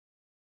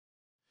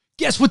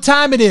Guess what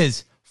time it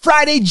is?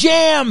 Friday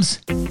Jams!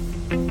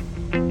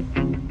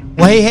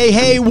 Well,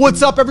 hey,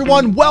 what's up,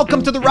 everyone?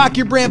 Welcome to the Rock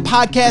Your Brand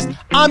Podcast.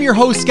 I'm your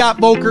host, Scott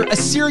Voelker, a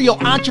serial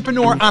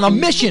entrepreneur on a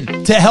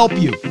mission to help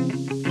you.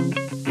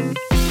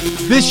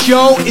 This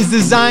show is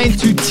designed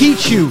to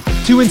teach you,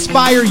 to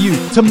inspire you,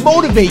 to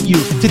motivate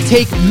you to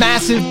take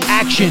massive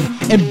action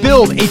and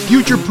build a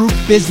future-proof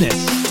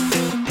business.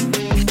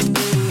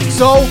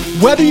 So,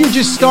 whether you're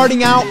just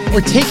starting out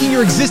or taking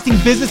your existing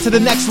business to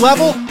the next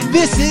level,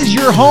 this is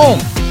your home.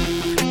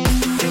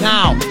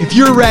 Now, if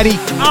you're ready,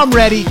 I'm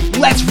ready.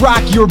 Let's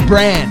rock your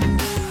brand.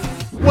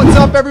 What's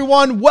up,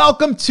 everyone?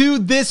 Welcome to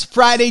this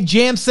Friday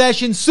Jam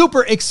session.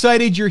 Super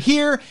excited you're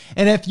here.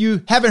 And if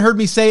you haven't heard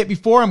me say it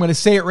before, I'm going to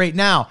say it right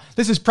now.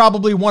 This is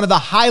probably one of the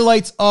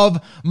highlights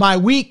of my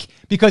week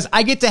because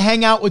I get to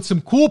hang out with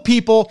some cool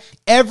people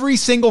every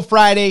single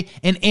Friday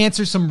and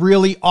answer some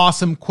really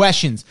awesome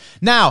questions.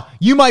 Now,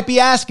 you might be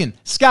asking,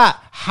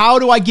 Scott, how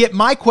do I get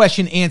my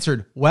question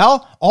answered?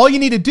 Well, all you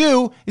need to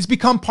do is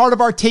become part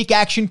of our Take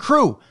Action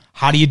crew.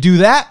 How do you do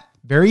that?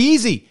 Very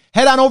easy.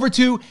 Head on over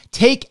to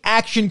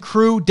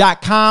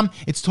takeactioncrew.com.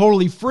 It's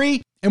totally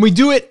free, and we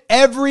do it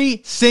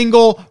every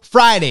single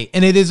Friday,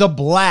 and it is a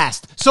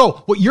blast.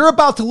 So what you're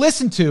about to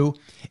listen to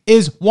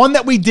is one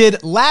that we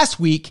did last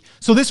week.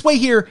 So this way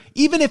here,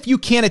 even if you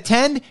can't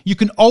attend, you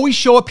can always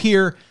show up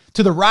here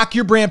to the Rock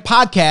Your Brand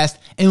podcast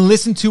and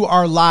listen to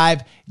our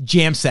live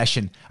jam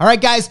session. All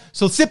right, guys,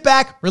 so sit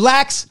back,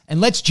 relax,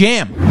 and let's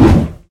jam.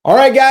 All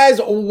right,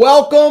 guys,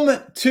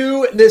 welcome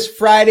to this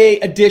Friday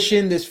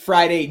edition, this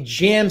Friday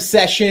jam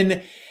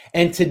session.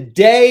 And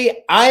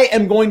today I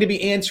am going to be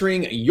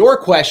answering your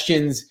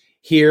questions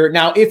here.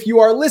 Now, if you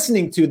are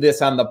listening to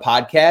this on the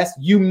podcast,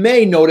 you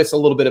may notice a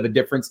little bit of a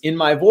difference in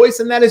my voice.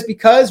 And that is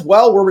because,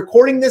 well, we're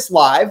recording this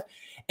live.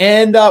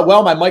 And,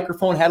 my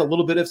microphone had a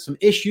little bit of some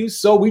issues.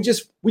 So we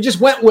just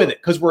went with it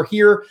because we're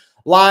here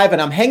live.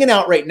 And I'm hanging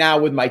out right now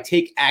with my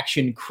Take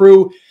Action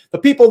crew, the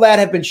people that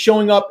have been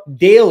showing up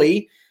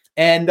daily.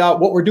 And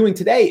what we're doing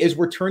today is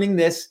we're turning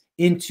this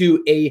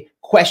into a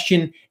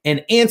question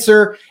and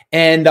answer.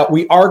 And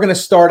we are going to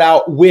start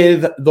out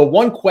with the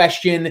one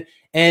question,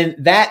 and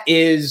that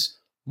is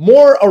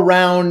more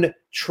around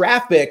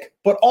traffic,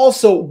 but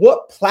also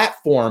what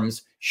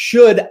platforms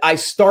should I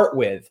start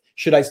with?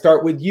 Should I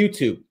start with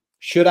YouTube?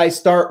 Should I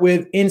start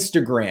with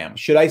Instagram?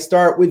 Should I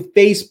start with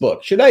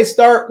Facebook? Should I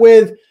start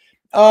with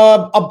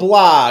a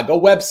blog, a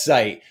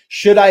website?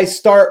 Should I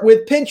start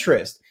with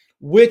Pinterest?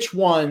 Which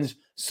ones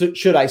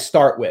should I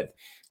start with?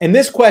 And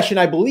this question,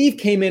 I believe,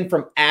 came in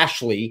from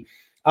Ashley.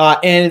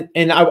 And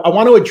I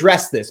want to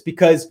address this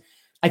because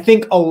I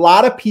think a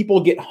lot of people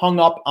get hung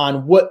up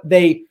on what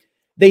they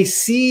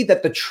see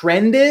that the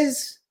trend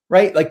is,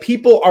 right? Like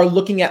people are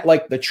looking at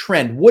like the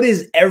trend. What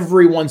is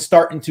everyone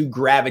starting to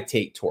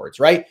gravitate towards,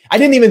 right? I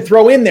didn't even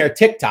throw in there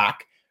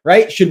TikTok,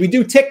 right? Should we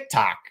do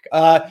TikTok?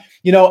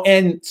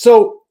 And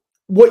so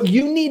what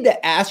you need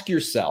to ask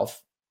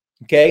yourself,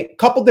 okay, a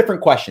couple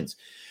different questions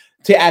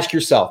to ask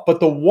yourself. But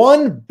the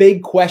one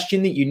big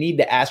question that you need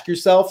to ask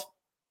yourself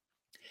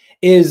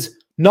is,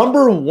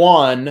 number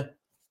one,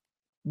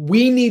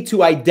 we need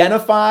to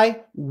identify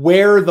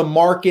where the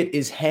market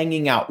is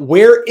hanging out.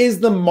 Where is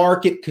the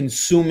market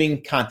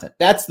consuming content?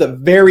 That's the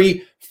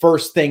very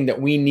first thing that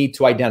we need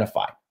to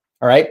identify.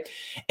 All right.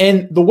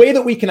 And the way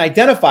that we can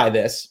identify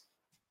this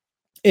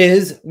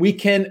is we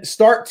can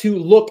start to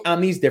look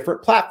on these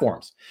different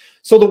platforms.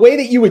 So the way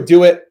that you would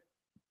do it,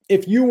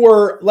 if you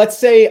were, let's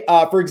say,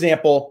 for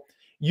example,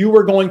 you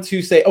were going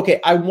to say, okay,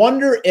 I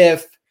wonder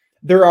if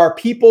there are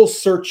people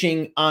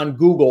searching on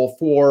Google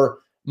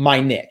for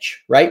my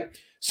niche, right?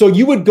 So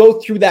you would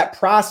go through that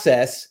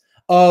process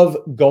of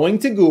going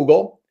to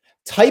Google,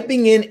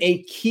 typing in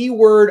a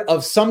keyword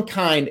of some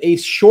kind, a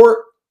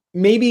short,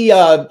 maybe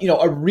a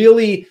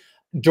really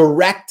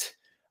direct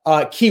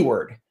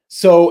keyword.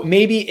 So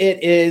maybe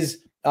it is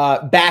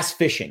bass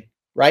fishing,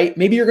 right?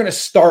 Maybe you're going to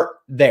start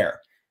there.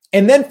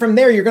 And then from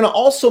there, you're going to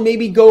also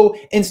maybe go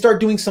and start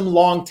doing some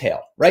long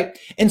tail, right?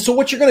 And so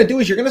what you're going to do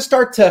is you're going to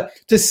start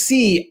to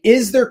see,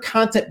 is there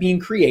content being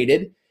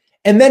created?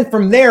 And then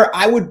from there,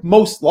 I would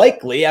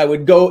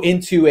go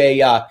into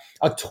a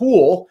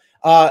tool.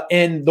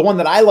 And the one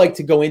that I like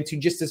to go into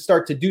just to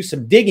start to do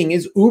some digging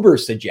is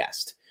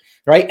Ubersuggest,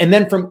 right? And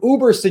then from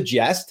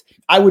Ubersuggest,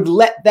 I would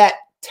let that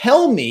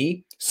tell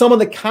me some of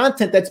the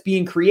content that's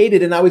being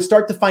created, and I would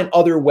start to find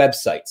other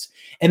websites.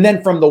 And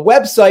then from the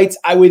websites,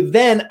 I would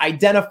then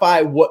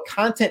identify what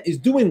content is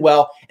doing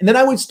well. And then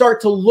I would start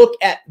to look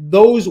at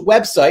those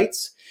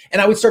websites, and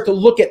I would start to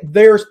look at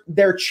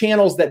their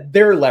channels that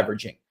they're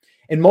leveraging.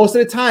 And most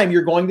of the time,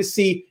 you're going to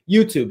see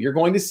YouTube, you're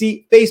going to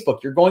see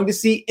Facebook, you're going to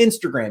see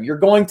Instagram, you're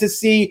going to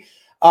see,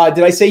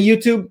 did I say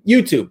YouTube?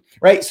 YouTube,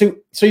 right? So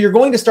you're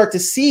going to start to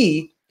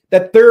see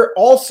that they're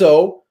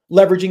also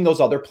leveraging those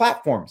other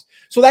platforms.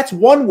 So that's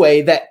one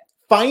way that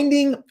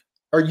finding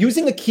or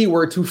using a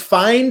keyword to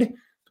find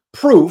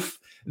proof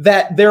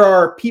that there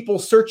are people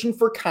searching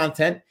for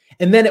content,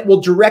 and then it will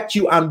direct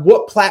you on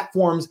what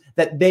platforms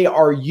that they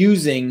are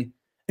using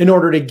in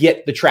order to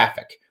get the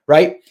traffic,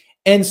 right?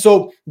 And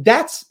so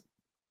that's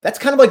That's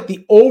kind of like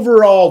the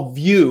overall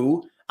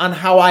view on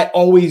how I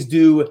always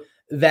do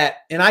that.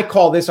 And I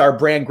call this our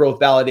brand growth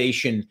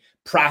validation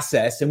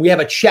process. And we have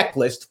a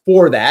checklist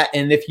for that.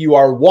 And if you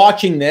are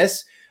watching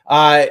this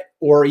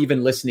or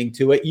even listening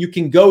to it, you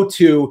can go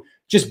to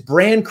just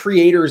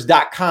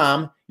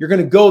brandcreators.com. You're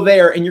going to go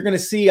there and you're going to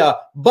see a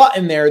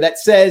button there that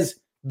says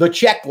the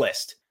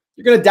checklist.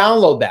 You're going to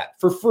download that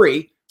for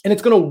free and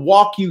it's going to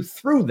walk you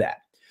through that.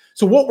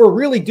 So what we're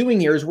really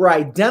doing here is we're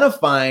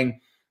identifying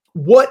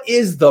what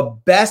is the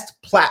best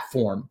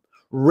platform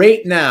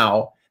right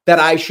now that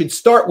I should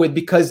start with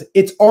because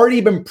it's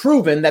already been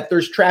proven that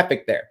there's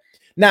traffic there.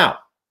 Now,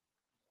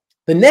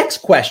 the next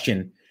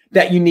question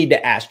that you need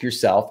to ask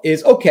yourself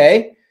is,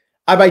 okay,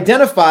 I've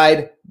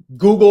identified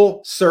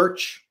Google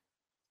search.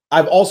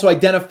 I've also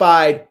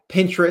identified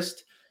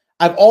Pinterest.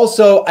 I've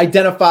also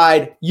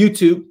identified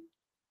YouTube.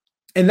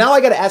 And now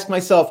I got to ask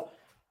myself,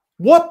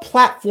 what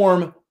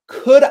platform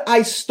could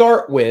I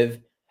start with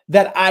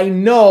that I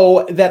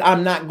know that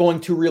I'm not going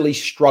to really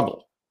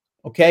struggle?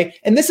 Okay.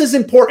 And this is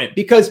important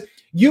because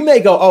you may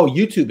go, oh,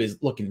 YouTube is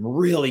looking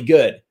really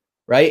good,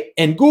 right?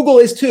 And Google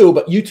is too,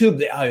 but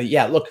YouTube,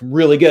 look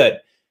really good.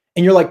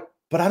 And you're like,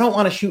 but I don't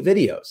want to shoot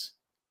videos.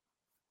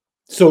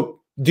 So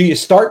do you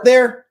start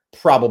there?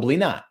 Probably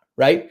not,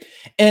 right?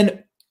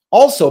 And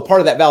also part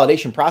of that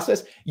validation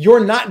process,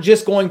 you're not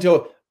going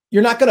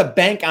to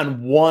bank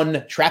on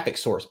one traffic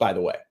source, by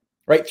the way,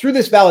 right? Through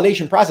this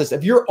validation process,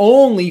 if you're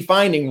only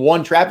finding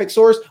one traffic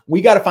source,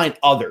 we got to find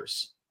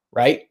others,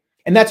 right?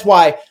 And that's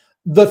why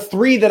the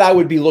three that I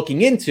would be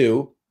looking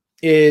into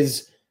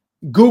is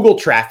Google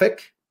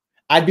traffic.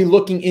 I'd be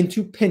looking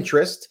into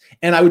Pinterest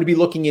and I would be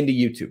looking into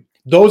YouTube.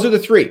 Those are the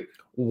three.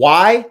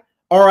 Why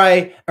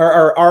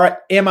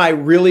am I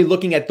really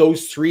looking at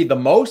those three the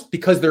most?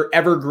 Because they're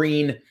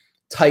evergreen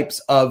types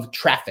of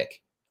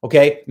traffic.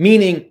 Okay.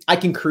 Meaning I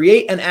can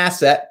create an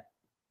asset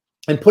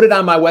and put it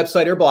on my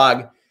website or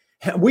blog.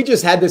 We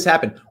just had this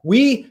happen.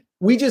 We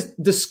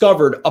just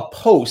discovered a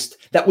post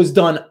that was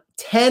done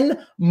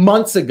 10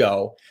 months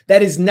ago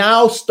that is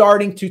now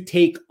starting to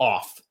take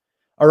off.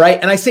 All right.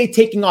 And I say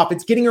taking off,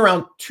 it's getting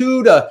around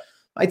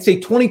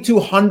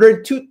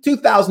 2,200 to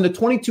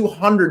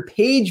 2,200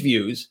 page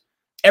views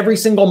every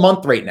single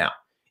month right now.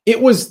 It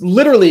was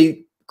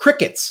literally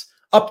crickets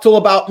up till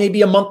about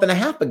maybe a month and a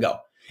half ago.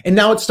 And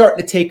now it's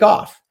starting to take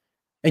off.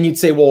 And you'd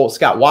say, well,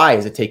 Scott, why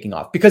is it taking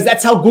off? Because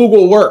that's how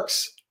Google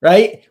works,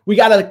 right? We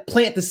got to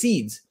plant the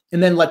seeds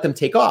and then let them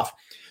take off.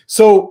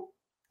 So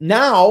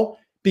now,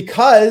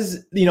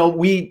 because,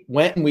 we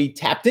went and we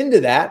tapped into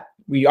that,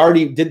 we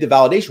already did the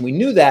validation. We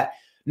knew that.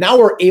 Now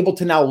we're able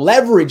to now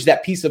leverage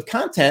that piece of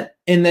content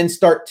and then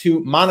start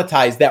to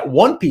monetize that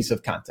one piece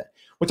of content,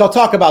 which I'll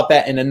talk about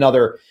that in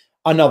another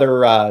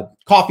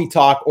coffee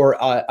talk or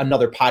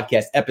another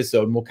podcast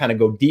episode. And we'll kind of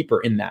go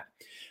deeper in that.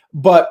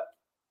 But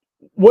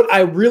what I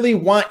really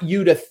want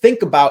you to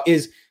think about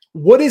is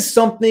what is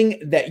something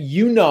that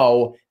you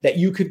know that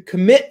you could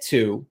commit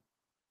to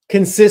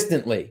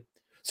consistently.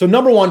 So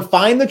number one,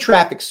 find the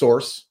traffic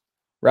source,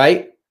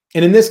 right?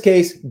 And in this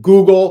case,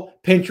 Google,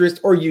 Pinterest,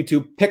 or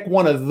YouTube, pick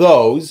one of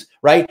those,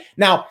 right?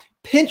 Now,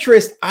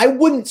 Pinterest, I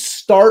wouldn't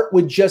start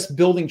with just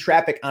building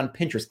traffic on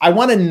Pinterest. I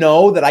want to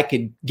know that I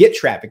could get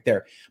traffic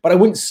there, but I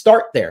wouldn't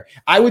start there.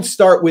 I would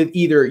start with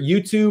either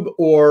YouTube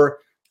or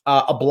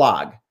a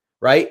blog,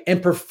 right?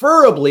 And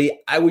preferably,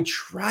 I would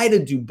try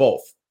to do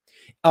both.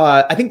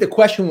 I think the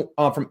question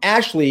from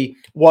Ashley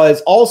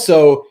was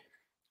also,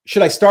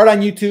 should I start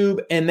on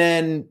YouTube and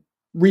then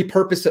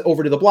repurpose it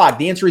over to the blog?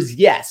 The answer is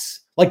yes.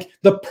 Like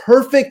the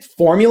perfect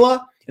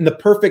formula and the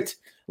perfect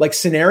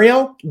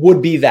scenario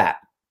would be that.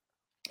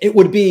 It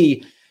would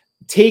be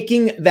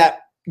taking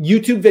that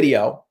YouTube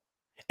video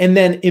and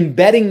then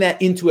embedding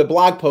that into a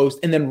blog post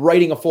and then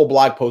writing a full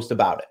blog post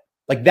about it.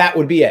 Like that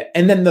would be it.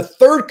 And then the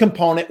third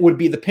component would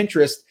be the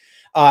Pinterest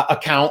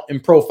account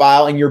and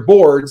profile and your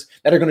boards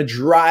that are going to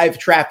drive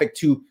traffic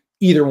to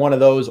either one of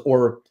those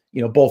or,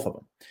 both of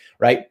them.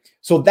 Right.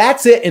 So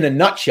that's it in a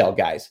nutshell,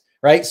 guys.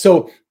 Right.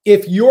 So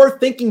if you're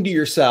thinking to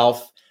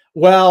yourself,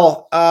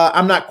 well,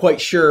 I'm not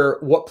quite sure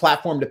what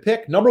platform to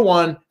pick. Number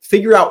one,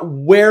 figure out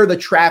where the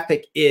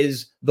traffic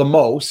is the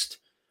most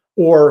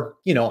or,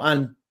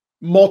 on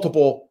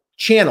multiple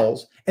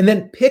channels, and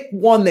then pick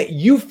one that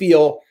you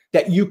feel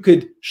that you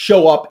could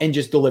show up and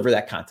just deliver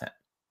that content.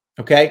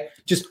 Okay.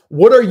 Just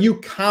what are you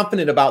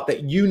confident about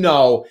that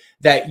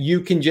that you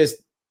can just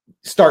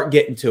start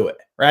getting to it,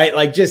 right?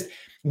 Like just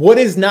what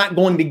is not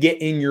going to get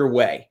in your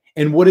way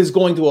and what is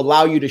going to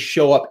allow you to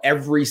show up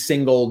every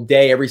single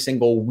day, every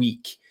single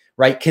week,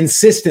 right?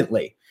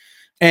 Consistently.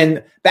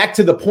 And back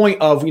to the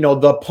point of,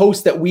 the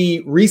post that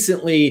we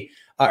recently,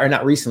 or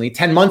not recently,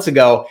 10 months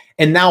ago,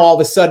 and now all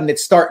of a sudden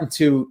it's starting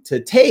to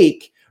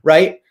take,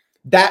 right?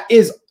 That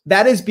is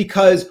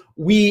because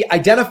we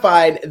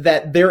identified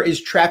that there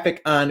is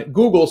traffic on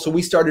Google. So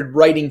we started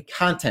writing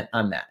content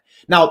on that.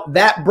 Now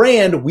that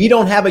brand, we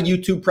don't have a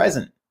YouTube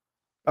presence.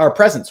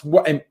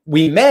 And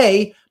we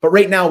may, but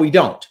right now we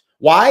don't.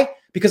 Why?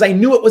 Because I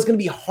knew it was going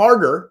to be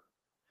harder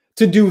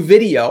to do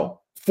video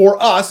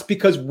for us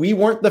because we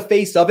weren't the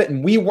face of it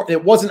and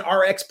it wasn't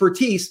our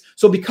expertise.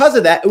 So because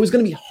of that, it was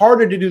going to be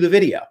harder to do the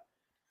video.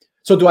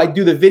 So do I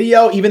do the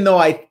video, even though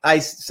I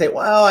say,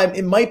 well,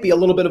 it might be a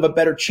little bit of a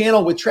better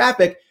channel with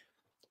traffic,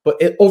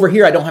 but over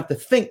here, I don't have to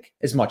think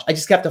as much. I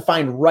just have to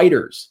find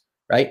writers,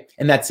 right?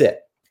 And that's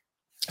it.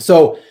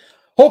 So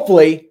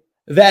hopefully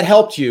that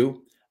helped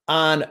you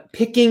on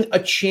picking a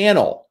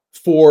channel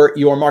for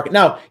your market.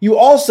 Now, you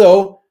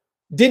also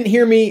didn't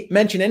hear me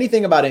mention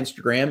anything about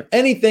Instagram,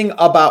 anything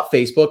about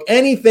Facebook,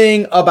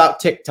 anything about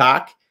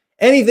TikTok,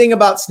 anything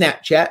about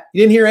Snapchat.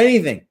 You didn't hear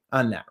anything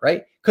on that,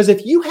 right? Because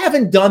if you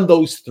haven't done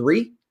those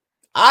three,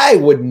 I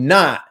would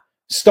not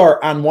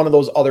start on one of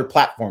those other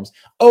platforms.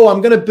 Oh,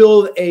 I'm going to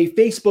build a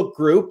Facebook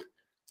group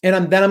and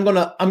I'm going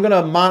to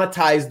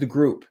monetize the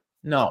group.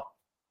 No.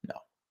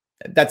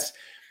 That's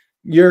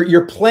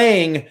you're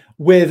playing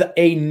with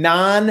a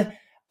non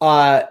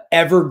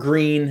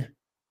evergreen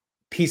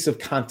piece of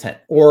content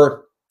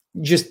or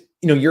just,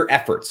 your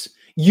efforts.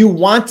 You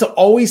want to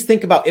always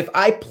think about, if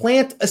I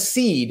plant a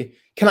seed,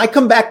 can I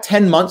come back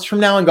 10 months from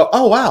now and go,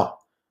 oh, wow,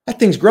 that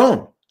thing's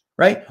grown,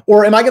 right?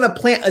 Or am I going to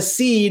plant a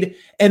seed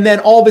and then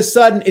all of a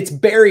sudden it's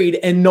buried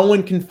and no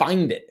one can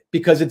find it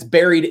because it's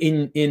buried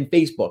in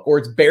Facebook, or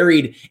it's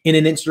buried in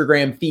an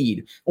Instagram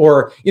feed,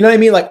 or, you know what I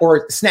mean?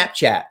 Or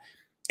Snapchat.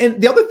 And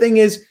the other thing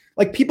is,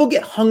 people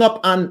get hung up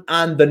on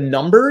the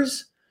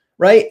numbers,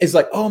 right? It's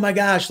like, oh my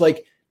gosh,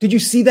 did you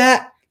see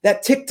that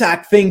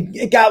TikTok thing?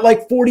 It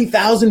got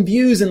 40,000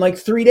 views in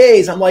 3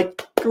 days. I'm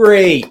like,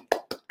 great.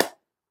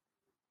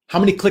 How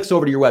many clicks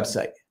over to your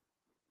website,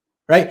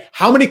 right?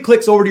 How many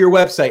clicks over to your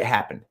website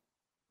happened?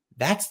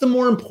 That's the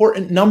more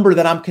important number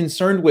that I'm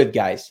concerned with,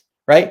 guys,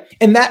 right?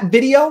 And that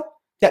video,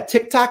 that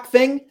TikTok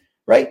thing,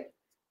 right?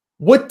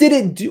 What did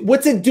it do?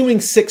 What's it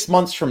doing 6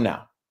 months from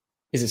now?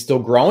 Is it still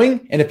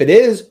growing? And if it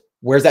is,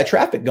 where's that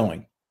traffic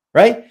going,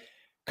 right?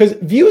 Because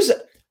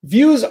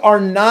views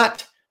are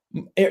not,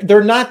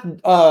 they're not,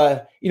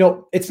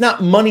 it's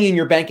not money in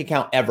your bank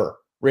account ever,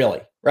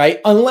 really,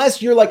 right?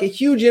 Unless you're a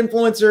huge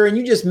influencer and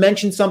you just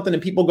mention something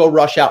and people go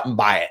rush out and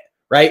buy it,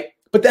 right?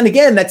 But then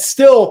again,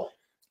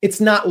 it's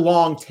not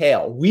long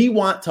tail. We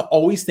want to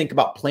always think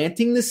about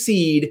planting the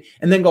seed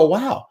and then go,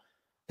 wow,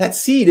 that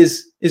seed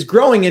is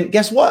growing. And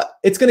guess what?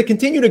 It's going to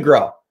continue to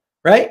grow,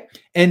 right?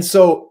 And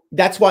so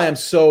that's why I'm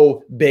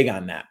so big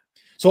on that.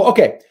 So,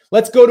 okay,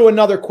 let's go to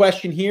another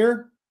question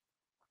here.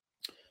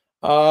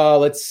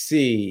 Let's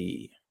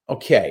see.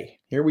 Okay,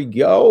 here we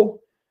go.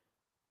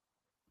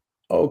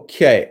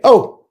 Okay.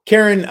 Oh,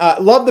 Karen,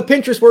 love the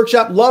Pinterest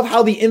workshop. Love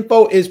how the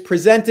info is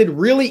presented.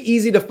 Really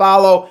easy to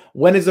follow.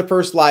 When is the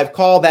first live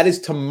call? That is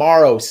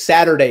tomorrow,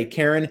 Saturday,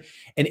 Karen.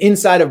 And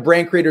inside of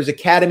Brand Creators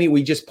Academy,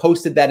 we just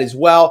posted that as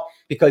well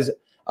because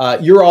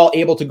you're all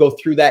able to go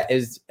through that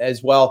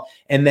as well.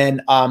 And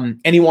then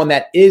anyone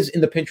that is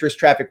in the Pinterest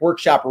traffic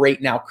workshop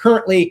right now,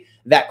 currently,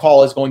 that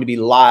call is going to be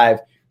live.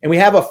 And we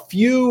have a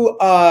few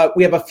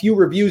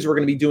reviews we're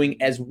going to be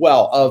doing as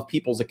well of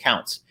people's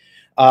accounts.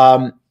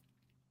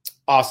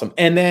 Awesome.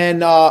 And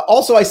then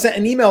also I sent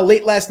an email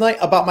late last night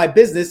about my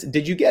business.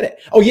 Did you get it?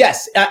 Oh,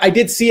 yes, I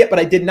did see it, but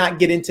I did not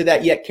get into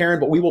that yet, Karen,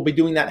 but we will be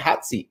doing that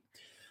hot seat.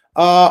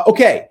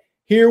 Okay,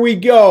 here we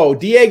go.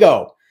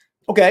 Diego.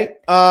 Okay,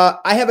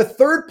 I have a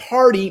third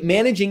party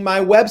managing my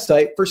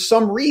website. For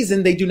some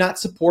reason, they do not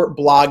support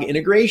blog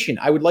integration.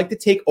 I would like to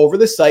take over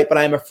the site, but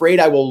I'm afraid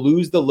I will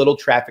lose the little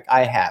traffic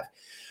I have.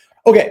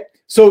 Okay,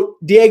 so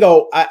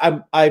Diego,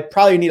 I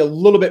probably need a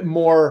little bit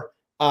more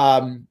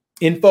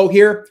info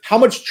here. How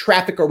much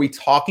traffic are we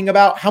talking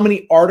about? How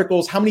many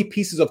articles, how many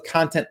pieces of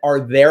content are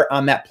there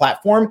on that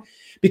platform?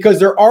 Because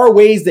there are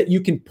ways that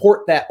you can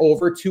port that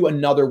over to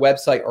another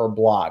website or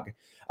blog.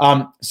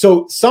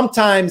 So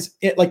sometimes,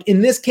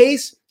 in this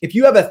case, if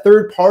you have a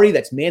third party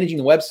that's managing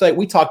the website,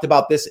 we talked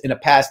about this in a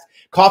past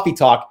coffee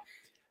talk,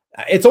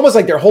 it's almost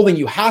like they're holding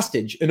you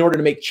hostage in order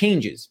to make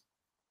changes.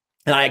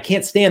 And I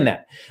can't stand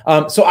that.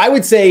 So I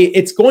would say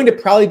it's going to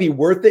probably be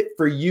worth it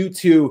for you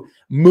to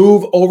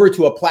move over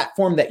to a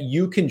platform that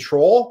you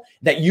control,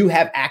 that you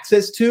have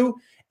access to.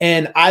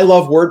 And I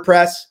love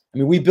WordPress. I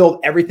mean, we build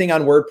everything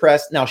on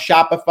WordPress. Now,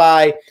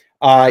 Shopify,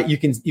 you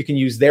can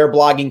use their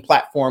blogging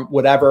platform,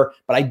 whatever.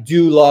 But I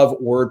do love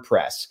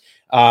WordPress.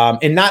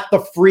 And not the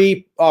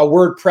free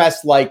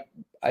WordPress, like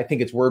I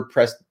think it's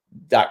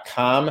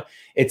WordPress.com.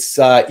 It's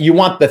you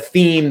want the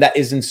theme that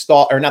is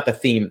installed, or not the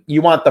theme.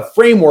 You want the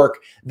framework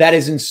that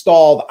is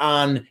installed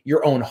on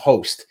your own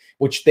host,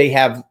 which they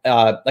have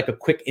like a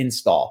quick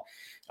install.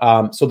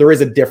 So there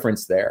is a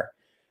difference there.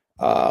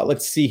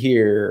 Let's see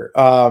here.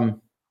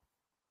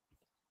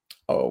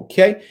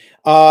 Okay.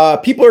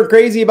 People are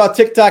crazy about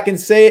TikTok and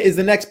say it is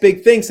the next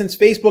big thing since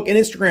Facebook and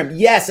Instagram.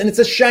 Yes, and it's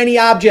a shiny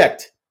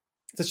object.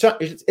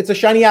 It's a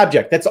shiny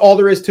object. That's all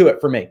there is to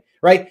it for me,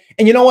 right?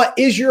 And you know what?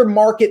 Is your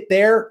market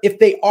there? If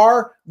they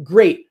are,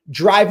 great.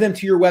 Drive them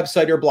to your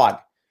website or blog.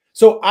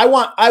 So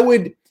I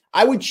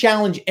would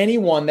challenge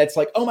anyone that's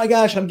like, oh my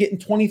gosh, I'm getting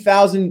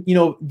 20,000,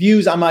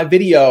 views on my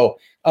video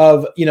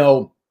of,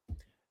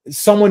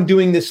 someone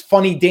doing this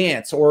funny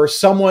dance, or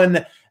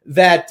someone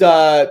that,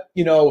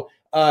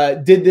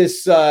 did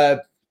this, I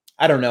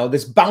don't know,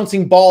 this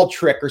bouncing ball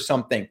trick or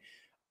something,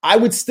 I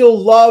would still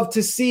love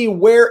to see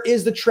where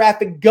is the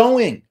traffic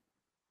going,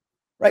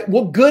 right?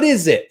 What good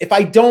is it if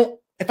I don't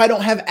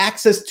have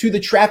access to the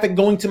traffic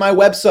going to my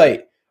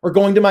website or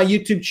going to my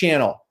YouTube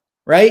channel,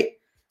 right?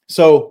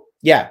 So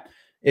yeah,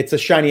 it's a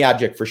shiny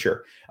object for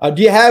sure.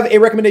 Do you have a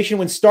recommendation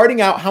when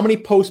starting out, how many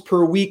posts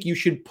per week you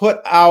should put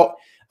out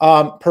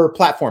per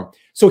platform?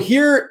 So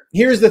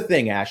here's the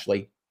thing,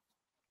 Ashley.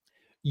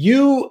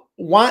 You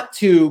want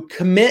to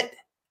commit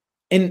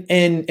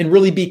and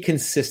really be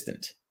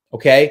consistent,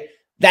 okay?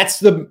 That's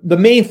the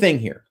main thing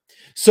here.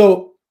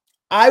 So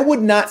I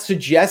would not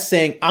suggest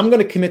saying, I'm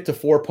going to commit to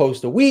 4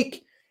 posts a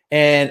week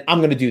and I'm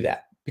going to do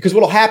that. Because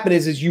what will happen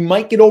is you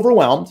might get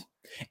overwhelmed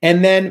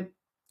and then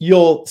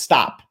you'll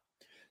stop.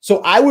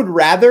 So I would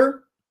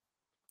rather,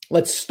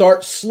 let's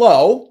start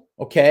slow,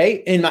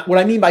 okay? And what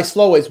I mean by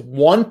slow is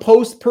 1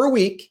 post per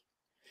week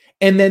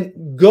and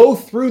then go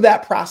through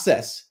that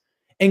process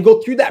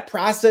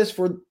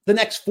for the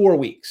next 4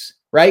 weeks,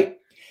 right?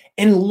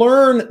 And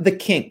learn the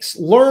kinks,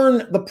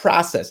 learn the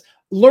process,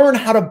 learn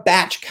how to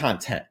batch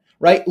content,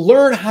 right?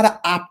 Learn how to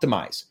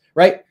optimize,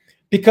 right?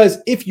 Because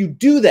if you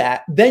do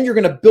that, then you're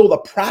going to build a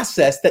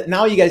process that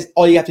now you guys,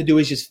 all you have to do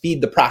is just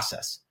feed the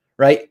process,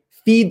 right?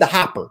 Feed the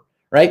hopper,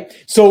 right?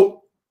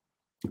 So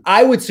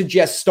I would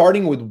suggest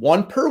starting with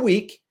 1 per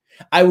week.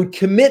 I would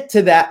commit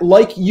to that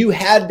like you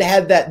had to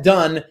have that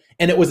done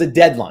and it was a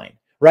deadline,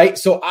 right?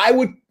 So I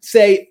would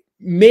say,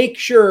 make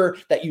sure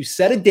that you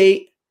set a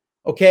date,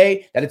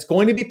 okay, that it's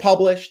going to be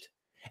published.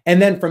 And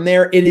then from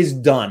there, it is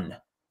done,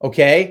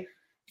 okay?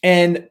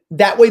 And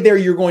that way there,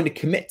 you're going to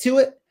commit to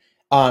it.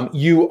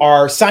 You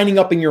are signing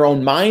up in your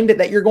own mind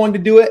that you're going to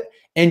do it.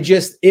 And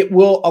just, it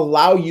will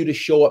allow you to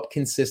show up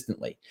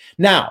consistently.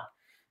 Now,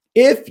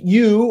 if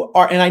you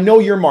are, and I know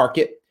your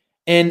market,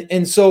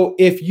 and so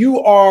if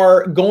you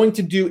are going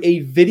to do a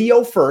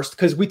video first,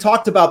 because we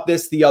talked about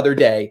this the other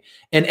day,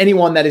 and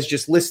anyone that is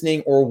just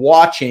listening or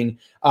watching,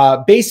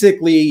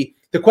 basically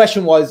the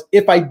question was,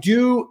 if I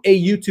do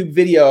a YouTube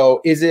video,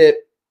 is it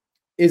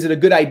a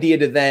good idea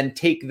to then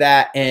take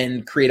that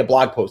and create a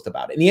blog post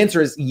about it? And the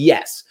answer is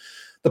yes.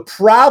 The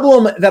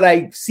problem that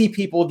I see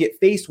people get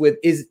faced with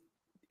is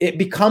it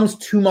becomes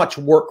too much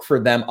work for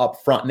them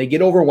up front and they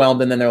get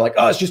overwhelmed and then they're like,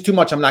 oh, it's just too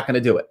much. I'm not going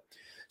to do it.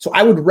 So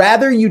I would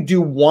rather you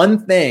do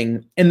one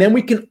thing and then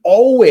we can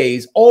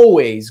always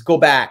go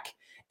back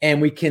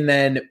and we can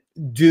then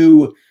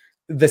do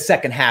the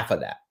second half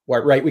of that,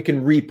 right? We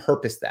can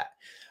repurpose that.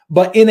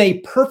 But in a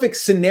perfect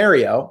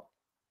scenario,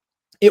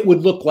 it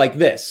would look like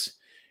this.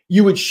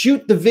 You would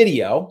shoot the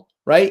video,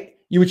 right?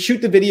 You would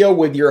shoot the video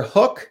with your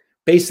hook.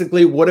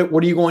 Basically, what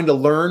are you going to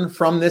learn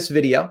from this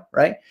video,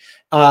 right?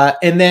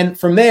 And then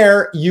from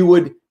there, you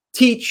would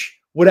teach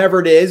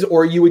whatever it is,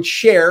 or you would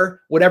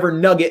share whatever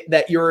nugget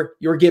that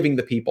you're giving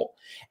the people.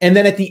 And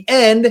then at the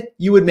end,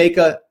 you would make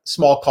a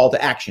small call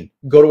to action.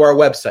 Go to our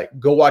website,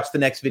 go watch the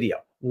next video,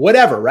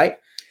 whatever, right?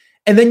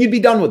 And then you'd be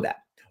done with that.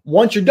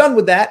 Once you're done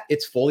with that,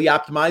 it's fully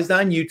optimized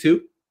on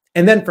YouTube.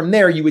 And then from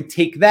there, you would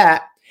take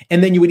that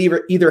and then you would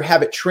either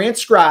have it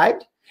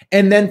transcribed.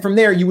 And then from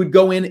there, you would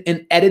go in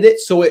and edit it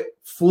so it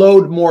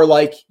flowed more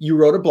like you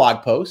wrote a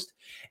blog post,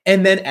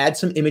 and then add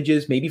some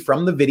images, maybe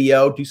from the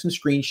video, do some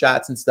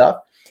screenshots and stuff.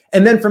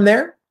 And then from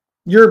there,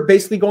 you're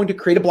basically going to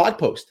create a blog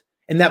post.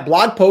 And that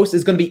blog post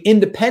is going to be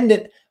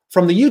independent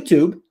from the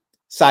YouTube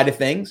side of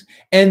things.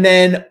 And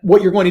then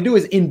what you're going to do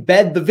is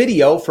embed the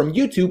video from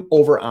YouTube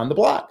over on the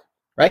blog,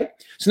 right?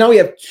 So now we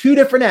have 2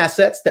 different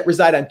assets that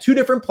reside on 2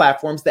 different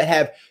platforms that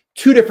have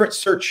 2 different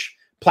search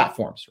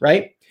platforms,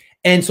 right?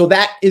 And so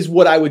that is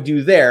what I would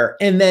do there.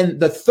 And then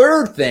the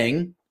third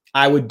thing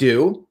I would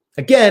do,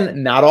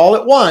 again, not all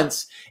at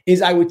once,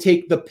 is I would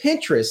take the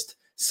Pinterest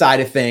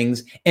side of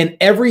things and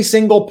every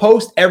single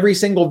post, every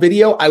single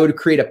video, I would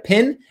create a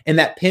pin, and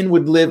that pin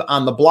would live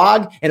on the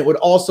blog, and it would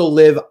also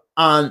live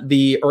on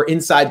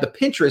inside the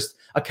Pinterest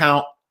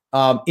account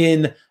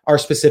in our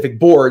specific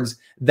boards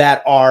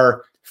that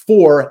are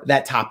for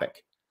that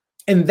topic.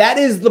 And that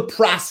is the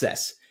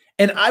process.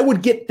 And I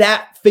would get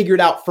that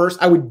figured out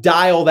first. I would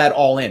dial that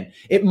all in.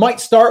 It might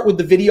start with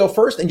the video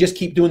first and just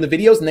keep doing the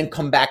videos and then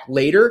come back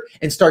later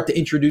and start to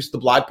introduce the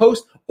blog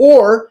post.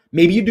 Or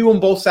maybe you do them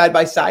both side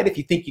by side if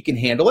you think you can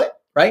handle it,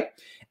 right?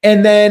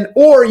 And then,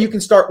 or you can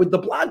start with the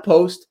blog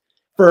post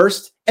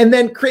first and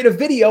then create a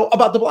video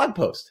about the blog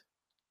post.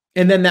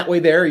 And then that way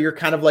there, you're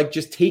kind of like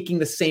just taking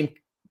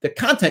the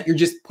content, you're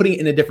just putting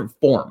it in a different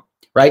form,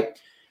 right?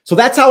 So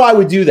that's how I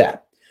would do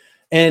that.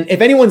 And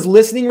if anyone's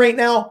listening right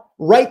now,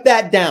 write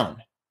that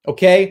down,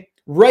 okay?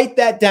 Write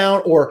that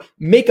down or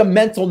make a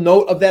mental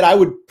note of that. I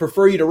would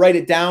prefer you to write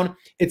it down.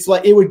 It's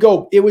like it would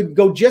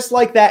go just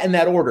like that in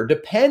that order,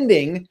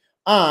 depending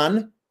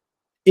on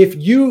if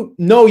you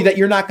know that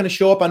you're not going to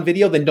show up on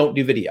video, then don't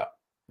do video,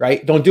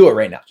 right? Don't do it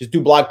right now. Just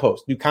do blog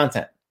posts, do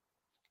content,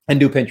 and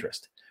do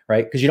Pinterest,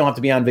 right? Because you don't have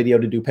to be on video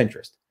to do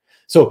Pinterest.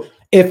 So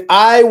if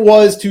I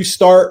was to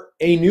start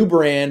a new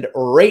brand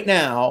right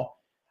now,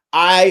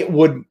 I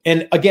would,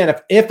 and again,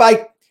 if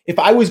I If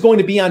I was going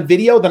to be on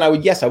video, then I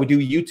would do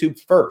YouTube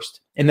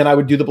first, and then I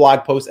would do the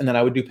blog post, and then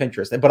I would do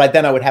Pinterest. But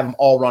then I would have them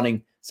all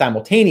running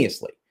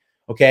simultaneously.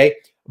 Okay.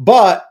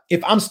 But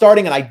if I'm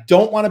starting and I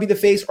don't want to be the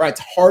face, or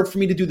it's hard for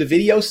me to do the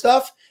video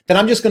stuff, then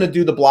I'm just going to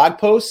do the blog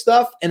post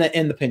stuff and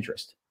the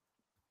Pinterest.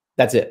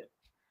 That's it.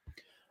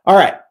 All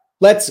right.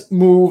 Let's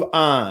move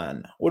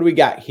on. What do we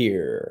got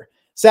here?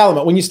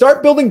 Salama, when you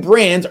start building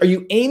brands, are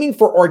you aiming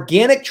for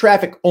organic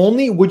traffic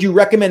only? Would you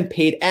recommend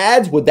paid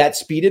ads? Would that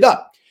speed it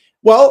up?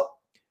 Well,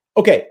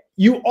 okay.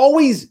 You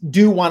always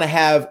do want to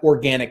have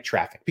organic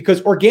traffic,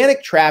 because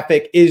organic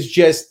traffic is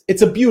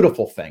it's a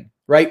beautiful thing,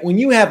 right? When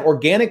you have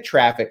organic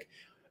traffic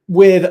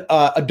with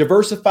a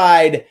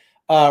diversified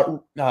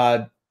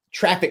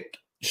traffic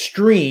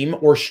stream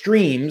or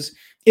streams,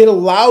 it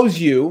allows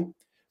you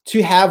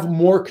to have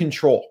more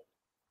control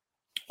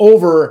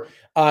over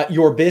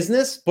your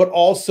business, but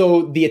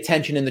also the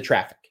attention and the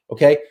traffic.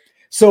 Okay.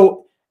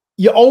 So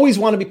you always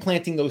want to be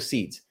planting those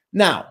seeds.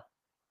 Now,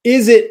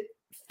 is it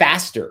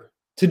faster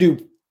to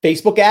do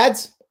Facebook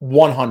ads?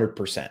 100%.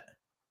 The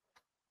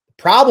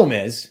problem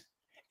is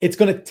it's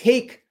going to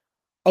take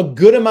a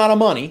good amount of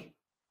money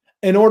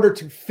in order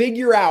to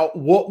figure out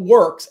what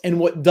works and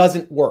what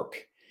doesn't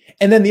work.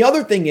 And then the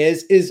other thing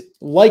is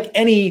like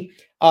any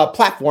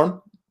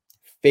platform,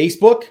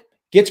 Facebook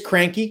gets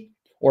cranky,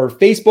 or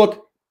Facebook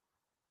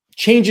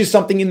changes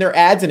something in their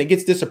ads and it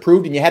gets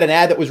disapproved, and you had an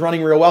ad that was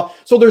running real well.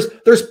 So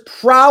there's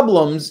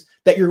problems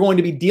that you're going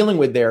to be dealing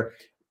with there.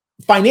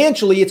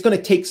 Financially, it's going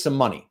to take some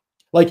money.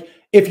 Like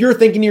if you're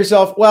thinking to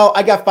yourself, well,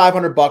 I got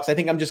 $500, I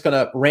think I'm just going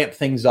to ramp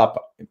things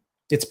up,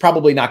 it's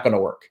probably not going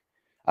to work.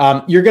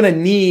 You're going to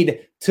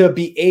need to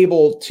be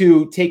able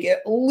to take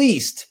at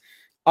least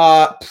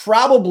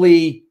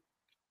probably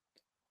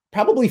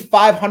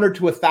 $500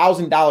 to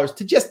 $1,000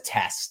 to just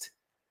test.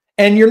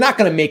 And you're not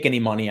going to make any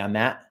money on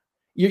that.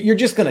 You're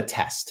just going to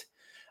test.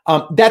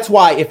 That's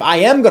why if I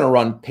am going to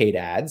run paid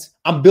ads,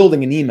 I'm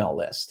building an email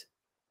list.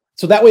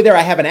 So that way there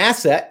I have an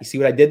asset. You see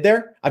what I did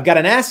there? I've got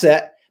an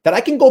asset that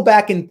I can go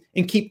back and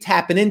keep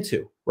tapping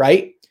into,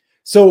 right?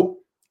 So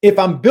if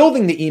I'm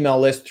building the email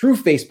list through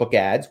Facebook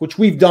ads, which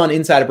we've done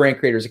inside of Brand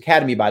Creators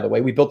Academy, by the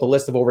way, we built a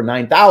list of over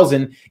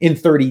 9,000 in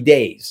 30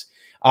 days.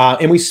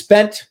 And we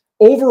spent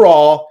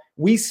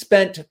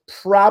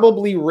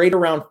probably right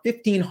around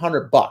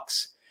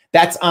 $1,500.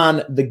 That's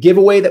on the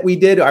giveaway that we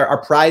did.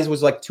 Our prize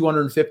was like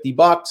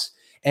 $250.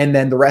 And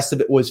then the rest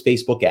of it was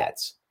Facebook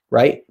ads,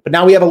 right? But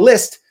now we have a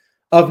list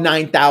of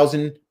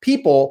 9,000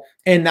 people.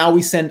 And now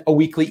we send a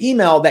weekly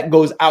email that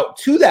goes out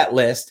to that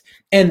list.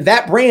 And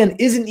that brand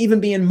isn't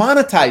even being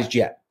monetized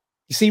yet.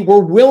 You see, we're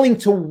willing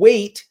to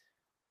wait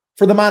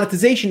for the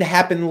monetization to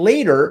happen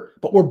later,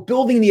 but we're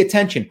building the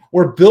attention.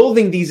 We're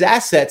building these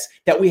assets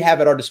that we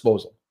have at our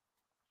disposal.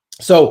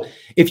 So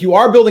if you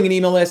are building an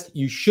email list,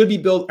 you should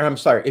be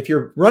if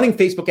you're running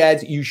Facebook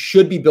ads, you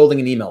should be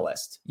building an email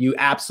list. You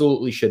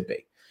absolutely should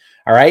be.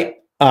 All right.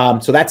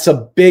 So that's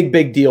a big,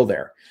 big deal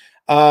there.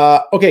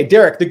 Okay,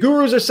 Derek, the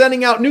gurus are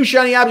sending out new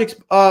shiny objects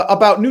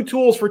about new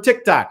tools for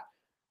TikTok.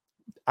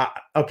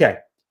 Okay.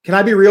 Can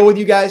I be real with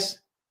you guys?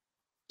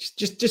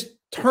 Just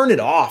turn it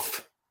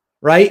off,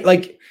 right?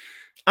 Like,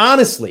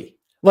 honestly,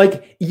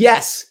 like,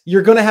 yes,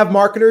 you're going to have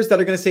marketers that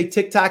are going to say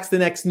TikTok's the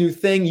next new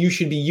thing. You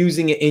should be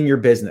using it in your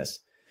business.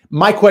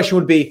 My question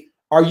would be,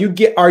 are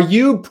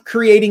you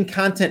creating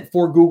content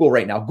for Google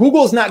right now?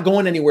 Google is not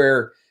going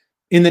anywhere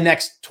in the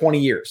next 20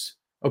 years.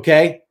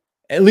 Okay.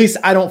 At least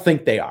I don't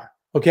think they are.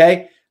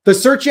 Okay. The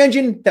search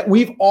engine that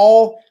we've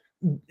all,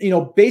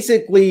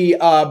 basically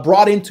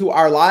brought into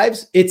our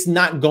lives, it's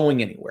not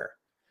going anywhere.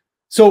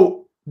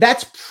 So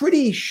that's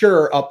pretty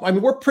sure of,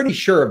 we're pretty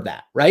sure of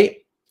that, right?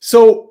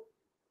 So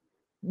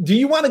do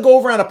you want to go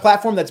over on a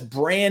platform that's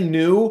brand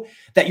new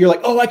that you're like,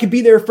 oh, I could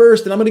be there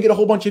first and I'm going to get a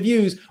whole bunch of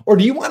views? Or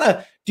do you want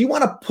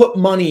to put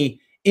money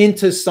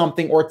into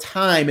something, or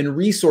time and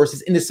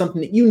resources into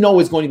something that you know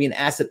is going to be an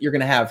asset that you're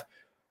going to have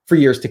for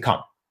years to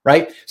come,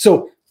 right?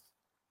 So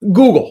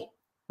Google,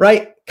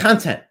 right?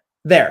 Content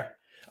there.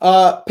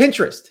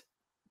 Pinterest,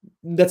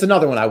 that's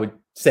another one I would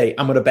say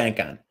I'm going to bank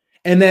on.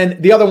 And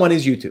then the other one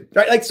is YouTube,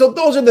 right? Like, so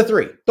those are the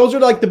three. Those are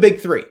like the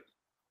big three.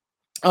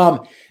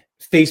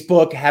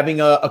 Facebook, having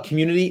a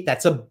community,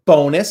 that's a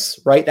bonus,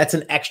 right? That's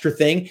an extra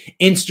thing.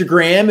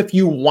 Instagram, if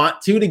you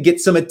want to get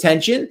some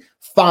attention,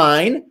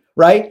 fine,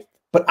 right?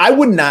 But I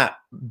would not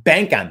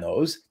bank on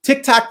those.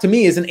 TikTok to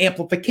me is an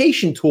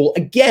amplification tool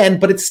again,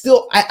 but it's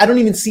still, I don't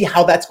even see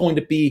how that's going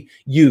to be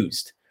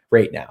used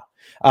right now.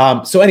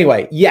 So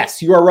anyway,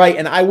 yes, you are right.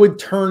 And I would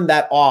turn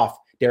that off,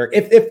 Derek.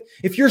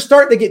 If you're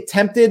starting to get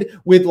tempted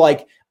with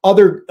like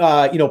other,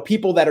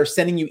 people that are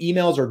sending you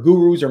emails, or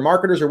gurus or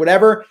marketers or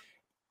whatever,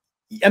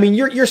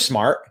 you're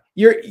smart.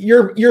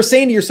 You're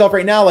saying to yourself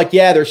right now, like,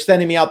 yeah, they're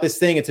sending me out this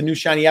thing. It's a new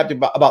shiny app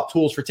about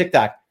tools for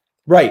TikTok.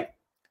 Right.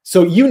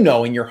 So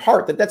in your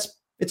heart that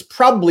it's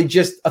probably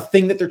just a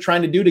thing that they're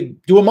trying to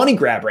do a money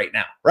grab right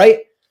now. Right.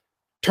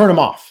 Turn them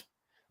off.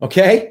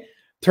 Okay.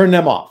 Turn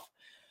them off.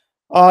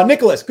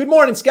 Nicholas, good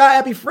morning, Scott.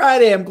 Happy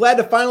Friday. I'm glad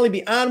to finally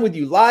be on with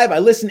you live. I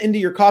listen into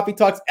your coffee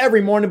talks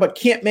every morning, but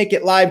can't make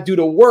it live due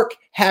to work.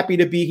 Happy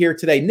to be here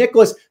today.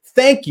 Nicholas,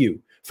 thank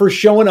you for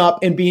showing up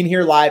and being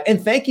here live.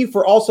 And thank you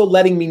for also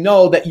letting me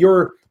know that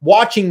you're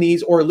watching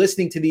these or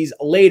listening to these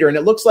later. And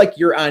it looks like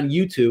you're on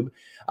YouTube.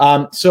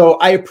 So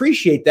I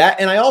appreciate that.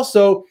 And I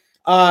also,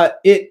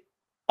 it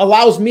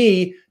allows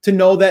me to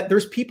know that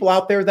there's people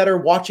out there that are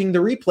watching the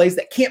replays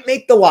that can't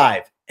make the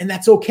live, and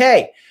that's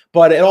okay.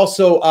 But it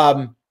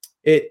also,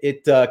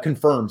 it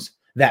confirms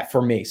that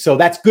for me. So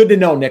that's good to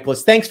know,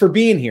 Nicholas. Thanks for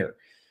being here.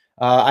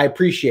 I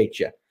appreciate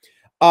you.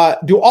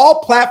 Do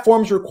all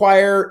platforms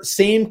require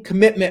same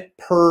commitment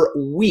per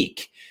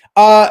week?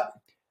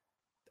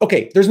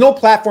 Okay, there's no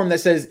platform that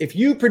says if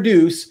you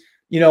produce,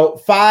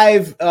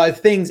 5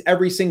 things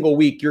every single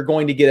week, you're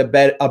going to get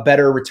a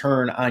better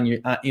return on your,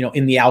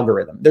 in the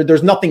algorithm.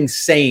 There's nothing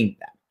saying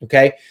that.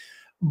 Okay,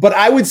 but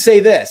I would say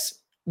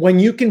this: when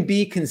you can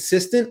be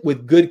consistent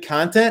with good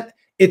content,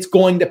 it's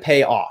going to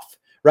pay off,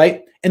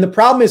 right? And the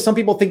problem is some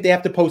people think they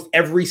have to post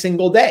every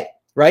single day,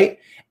 right?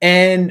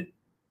 And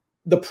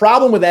the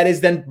problem with that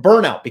is then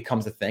burnout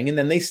becomes a thing and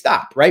then they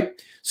stop,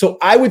 right? So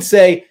I would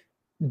say,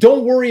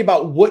 don't worry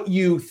about what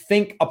you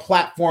think a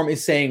platform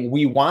is saying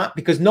we want,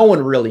 because no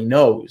one really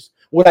knows.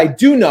 What I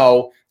do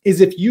know is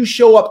if you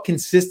show up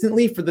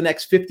consistently for the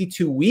next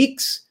 52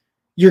 weeks,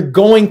 you're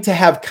going to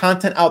have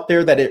content out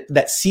there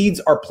that seeds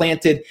are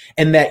planted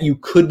and that you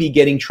could be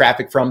getting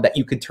traffic from, that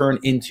you could turn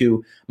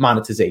into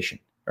monetization.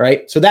 All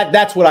right. So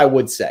that's what I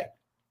would say.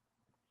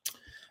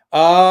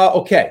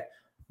 Okay.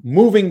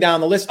 Moving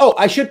down the list. Oh,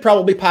 I should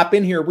probably pop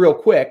in here real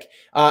quick.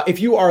 If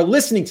you are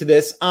listening to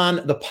this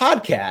on the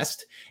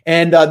podcast,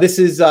 and this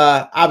is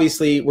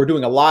obviously we're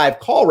doing a live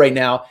call right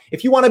now.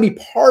 If you want to be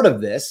part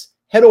of this,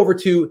 head over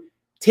to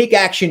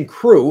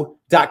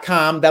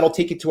takeactioncrew.com. That'll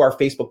take you to our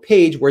Facebook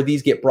page where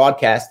these get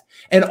broadcast,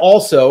 and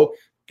also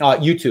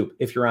YouTube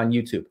if you're on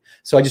YouTube.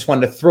 So I just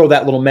wanted to throw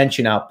that little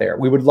mention out there.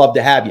 We would love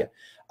to have you.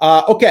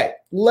 Okay,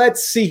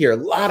 let's see here. A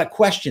lot of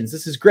questions.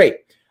 This is great.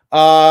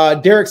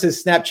 Derek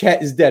says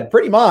Snapchat is dead.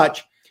 Pretty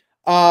much.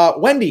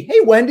 Wendy. Hey,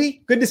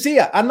 Wendy. Good to see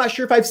you. I'm not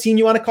sure if I've seen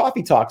you on a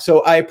coffee talk,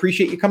 so I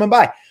appreciate you coming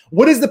by.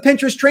 What is the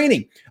Pinterest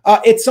training?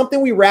 It's something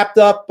we wrapped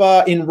up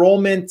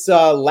enrollment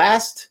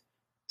last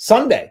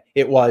Sunday.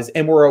 It was,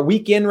 and we're a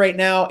week in right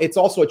now. It's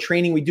also a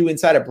training we do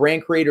inside of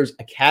Brand Creators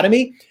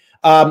Academy.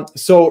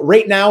 So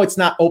right now it's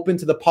not open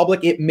to the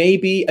public. It may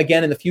be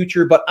again in the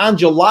future, but on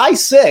July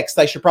 6th,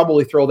 I should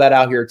probably throw that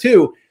out here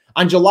too.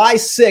 On July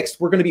 6th,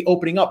 we're going to be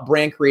opening up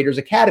Brand Creators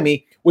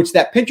Academy, which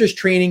that Pinterest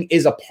training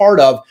is a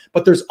part of,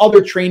 but there's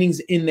other trainings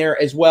in there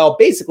as well.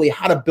 Basically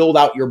how to build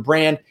out your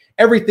brand.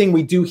 Everything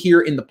we do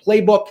here in the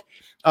playbook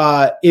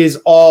is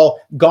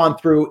all gone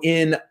through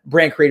in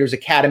Brand Creators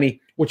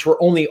Academy, which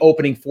we're only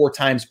opening 4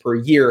 times per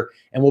year.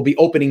 And we'll be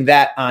opening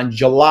that on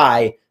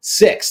July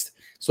 6th.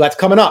 So that's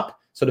coming up.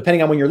 So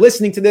depending on when you're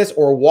listening to this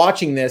or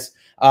watching this,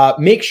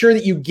 make sure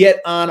that you get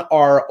on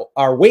our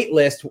wait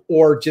list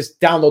or just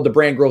download the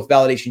Brand Growth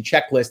Validation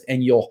Checklist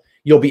and you'll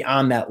be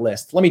on that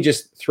list. Let me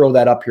just throw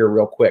that up here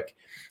real quick.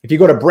 If you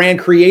go to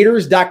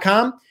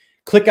brandcreators.com,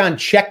 click on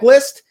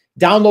checklist,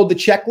 download the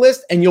checklist,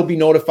 and you'll be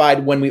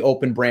notified when we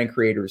open Brand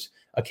Creators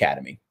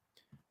Academy.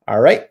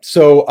 All right.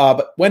 So,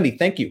 but Wendy,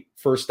 thank you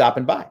for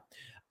stopping by.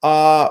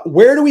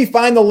 Where do we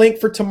find the link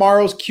for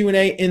tomorrow's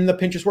Q&A in the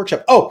Pinterest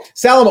workshop? Oh,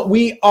 Salam,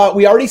 we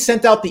already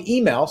sent out the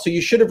email, so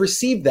you should have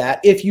received that.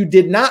 If you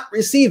did not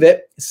receive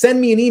it, send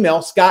me an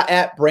email,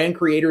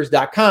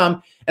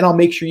 scott@brandcreators.com, and I'll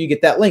make sure you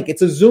get that link.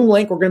 It's a Zoom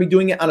link. We're going to be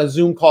doing it on a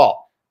Zoom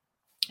call.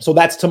 So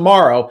that's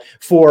tomorrow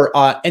for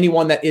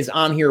anyone that is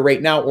on here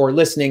right now or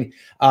listening.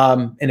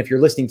 And if you're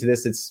listening to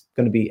this, it's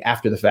going to be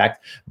after the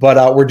fact.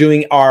 But we're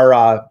doing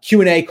our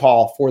Q&A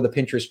call for the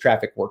Pinterest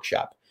Traffic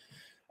Workshop.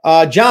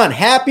 John,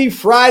 happy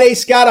Friday,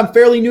 Scott. I'm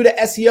fairly new to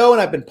SEO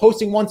and I've been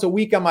posting once a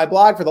week on my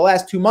blog for the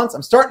last 2 months.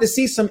 I'm starting to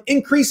see some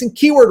increase in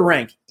keyword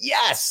rank.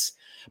 Yes,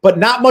 but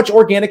not much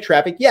organic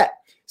traffic yet.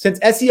 Since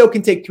SEO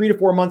can take 3 to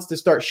 4 months to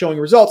start showing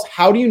results,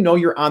 how do you know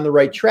you're on the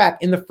right track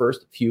in the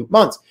first few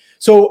months?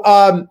 So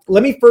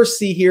let me first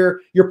see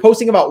here. You're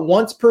posting about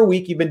once per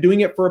week. You've been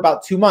doing it for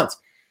about 2 months.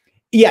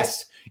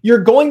 Yes, you're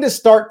going to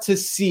start to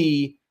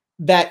see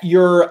that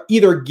you're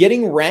either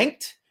getting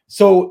ranked.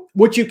 So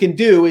what you can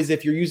do is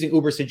if you're using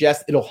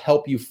Ubersuggest, it'll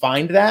help you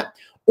find that,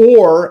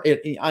 or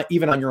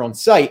even on your own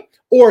site,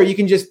 or you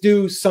can just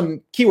do some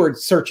keyword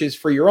searches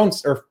for your own,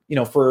 or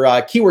for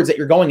keywords that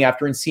you're going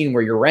after and seeing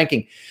where you're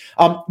ranking.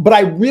 But I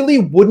really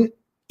wouldn't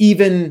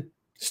even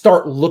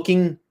start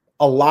looking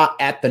a lot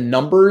at the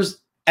numbers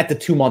at the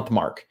 2-month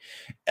mark.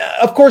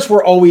 Of course,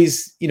 we're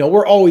always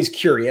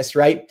curious,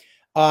 right?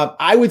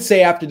 I would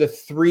say after the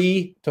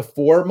 3 to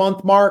 4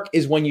 month mark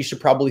is when you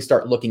should probably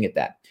start looking at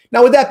that.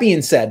 Now, with that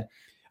being said,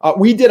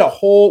 we did a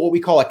whole, what we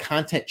call a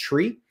content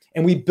tree,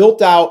 and we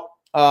built out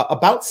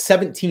about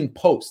 17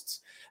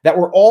 posts that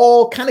were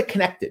all kind of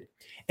connected.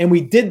 And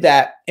we did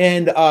that.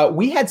 And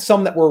we had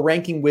some that were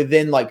ranking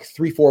within like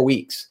 3-4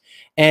 weeks.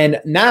 And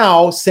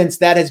now, since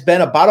that has been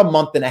about a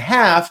month and a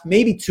half,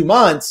 maybe 2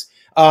 months,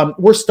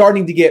 we're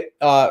starting to get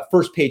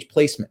first page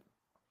placement.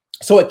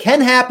 So it can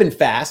happen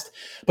fast,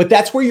 but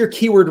that's where your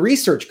keyword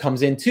research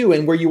comes in too,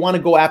 and where you want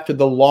to go after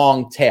the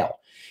long tail.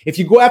 If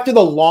you go after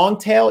the long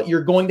tail,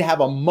 you're going to have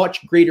a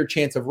much greater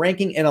chance of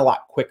ranking and a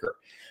lot quicker.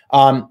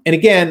 And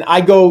again, I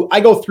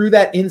go through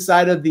that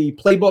inside of the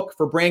playbook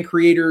for brand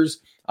creators,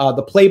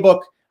 the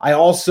playbook. I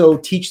also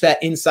teach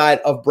that inside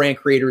of Brand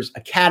Creators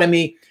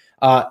Academy.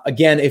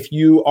 Again, if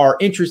you are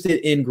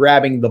interested in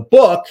grabbing the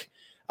book,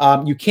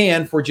 you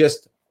can for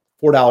just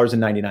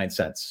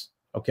 $4.99.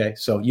 Okay,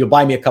 so you'll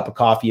buy me a cup of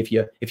coffee if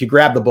you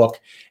grab the book,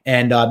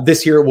 and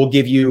this here will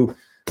give you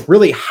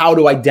really how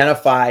to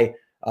identify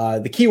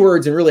the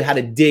keywords and really how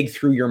to dig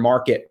through your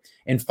market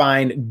and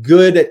find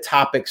good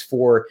topics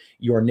for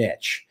your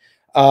niche.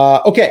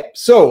 Okay,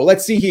 so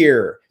let's see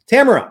here.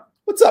 Tamara,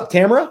 what's up,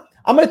 Tamara?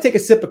 I'm going to take a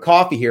sip of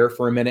coffee here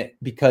for a minute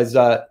because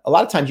a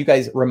lot of times you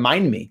guys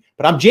remind me,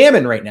 but I'm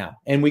jamming right now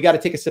and we got to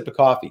take a sip of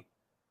coffee.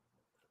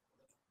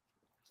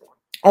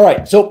 All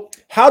right, so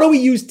how do we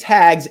use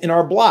tags in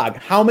our blog?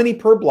 How many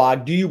per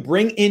blog? Do you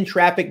bring in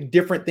traffic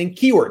different than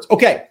keywords?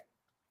 Okay,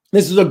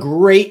 this is a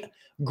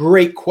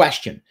great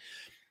question.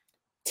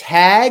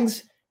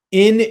 Tags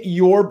in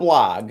your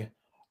blog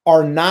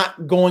are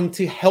not going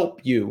to help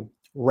you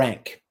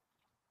rank.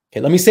 Okay,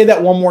 let me say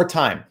that one more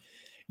time.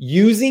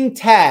 Using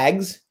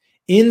tags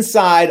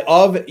inside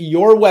of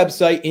your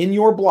website, in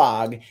your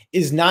blog,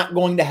 is not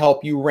going to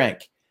help you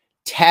rank.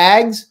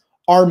 Tags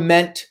are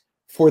meant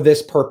for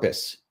this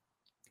purpose.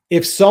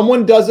 If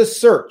someone does a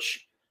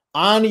search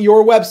on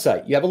your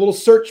website, you have a little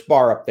search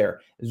bar up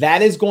there,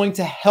 that is going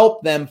to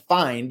help them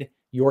find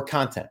your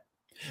content.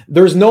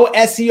 There's no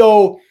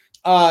SEO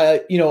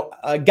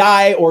a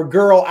guy or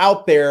girl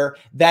out there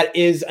that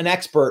is an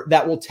expert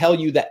that will tell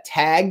you that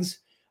tags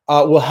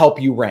will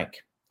help you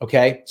rank.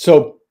 Okay.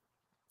 So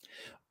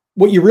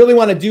what you really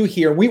want to do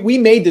here, we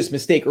made this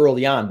mistake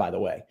early on, by the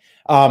way,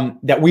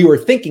 that we were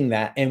thinking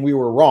that and we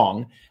were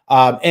wrong.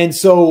 And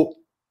so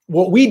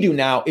what we do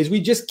now is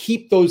we just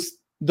keep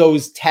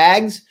those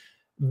tags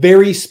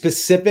very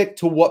specific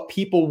to what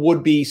people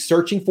would be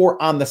searching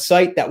for on the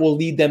site that will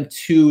lead them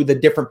to the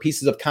different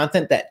pieces of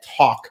content that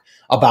talk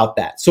about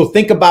that. So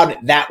think about it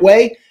that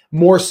way,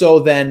 more so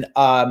than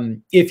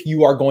if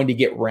you are going to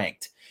get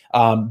ranked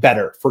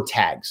better for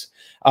tags.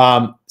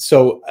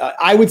 So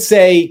I would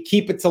say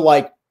keep it to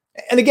like,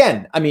 and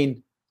again, I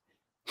mean,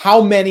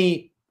 how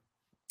many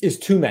is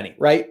too many,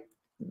 right?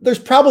 There's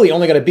probably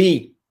only going to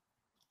be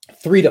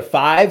 3 to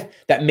 5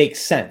 that makes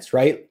sense,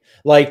 right?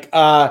 Like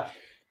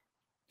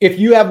if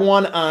you have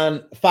one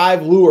on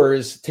 5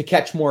 lures to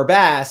catch more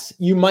bass,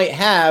 you might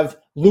have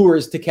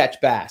lures to catch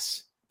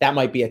bass. That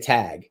might be a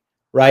tag,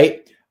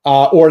 right?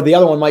 Or the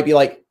other one might be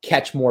like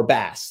catch more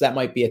bass. That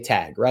might be a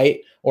tag,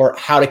 right? Or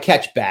how to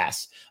catch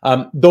bass.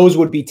 Those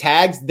would be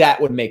tags that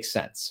would make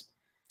sense.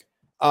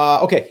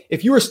 Okay,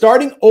 if you were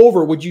starting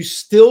over, would you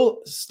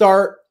still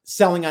start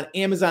selling on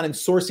Amazon and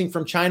sourcing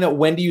from China?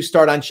 When do you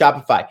start on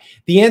Shopify?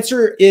 The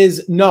answer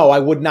is no, I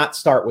would not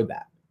start with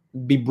that.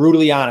 Be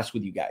brutally honest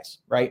with you guys,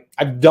 right?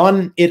 I've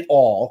done it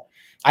all.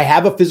 I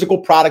have a physical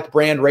product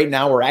brand right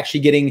now. We're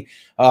actually getting,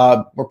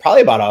 we're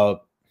probably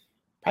about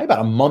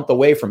a month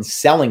away from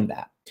selling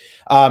that.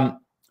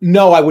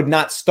 No, I would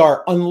not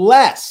start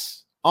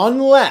unless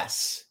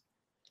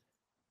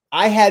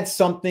I had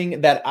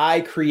something that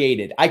I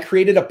created. I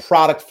created a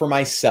product for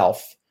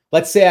myself.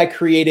 Let's say I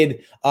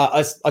created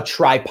a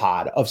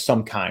tripod of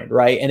some kind,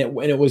 right? And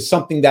it was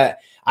something that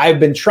I've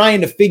been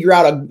trying to figure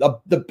out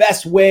the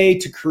best way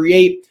to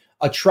create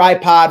a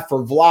tripod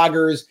for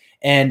vloggers,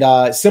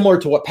 and similar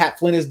to what Pat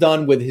Flynn has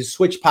done with his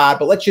SwitchPod.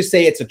 But let's just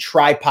say it's a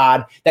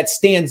tripod that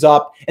stands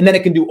up, and then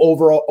it can do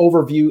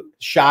overview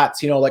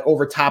shots, like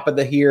over top of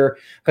the here,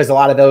 because a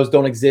lot of those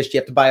don't exist. You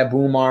have to buy a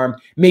boom arm.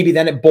 Maybe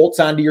then it bolts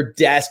onto your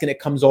desk and it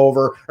comes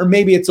over, or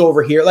maybe it's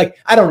over here. Like,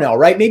 I don't know,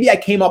 right? Maybe I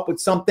came up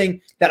with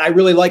something that I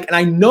really like, and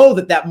I know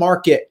that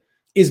market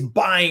is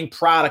buying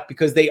product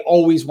because they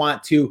always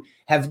want to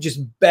have just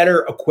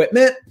better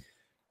equipment.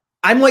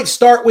 I might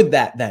start with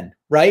that then,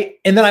 right?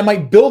 And then I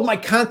might build my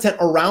content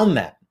around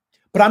that.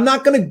 But I'm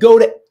not going to go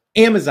to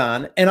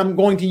Amazon and I'm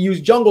going to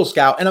use Jungle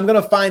Scout and I'm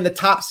going to find the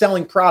top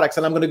selling products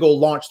and I'm going to go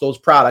launch those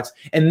products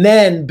and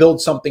then build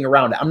something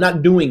around it. I'm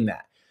not doing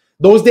that.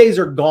 Those days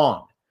are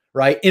gone,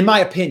 right? In my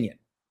opinion.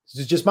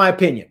 This is just my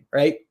opinion,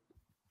 right?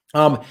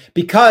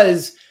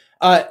 Because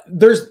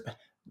there's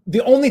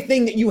the only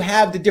thing that you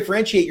have to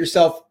differentiate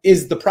yourself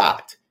is the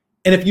product.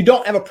 And if you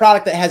don't have a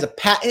product that has a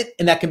patent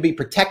and that can be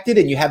protected,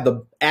 and you have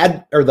the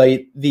ad or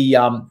the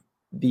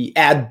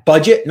ad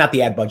budget, not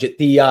the ad budget,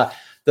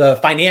 the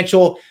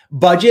financial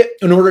budget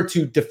in order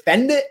to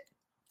defend it,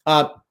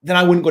 then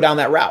I wouldn't go down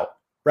that route,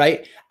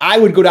 right? I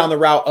would go down the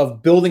route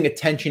of building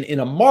attention in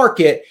a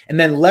market and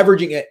then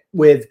leveraging it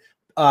with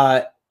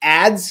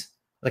ads,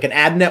 like an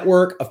ad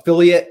network,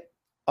 affiliate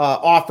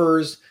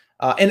offers.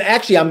 And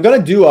actually, I'm going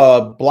to do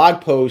a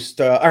blog post,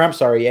 a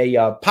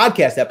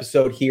podcast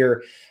episode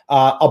here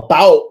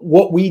about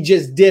what we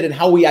just did and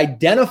how we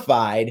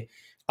identified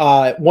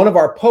one of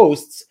our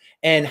posts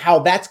and how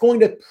that's going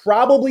to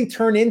probably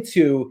turn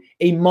into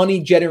a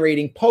money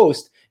generating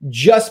post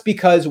just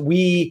because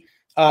we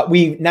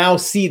now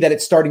see that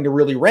it's starting to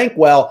really rank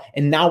well.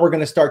 And now we're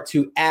going to start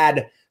to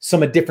add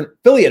some different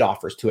affiliate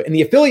offers to it. And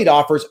the affiliate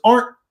offers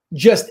aren't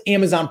just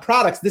Amazon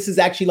products. This is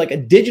actually like a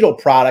digital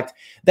product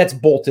that's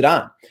bolted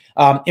on.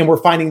 And we're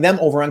finding them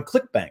over on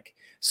ClickBank.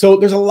 So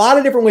there's a lot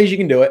of different ways you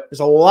can do it. There's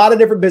a lot of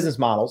different business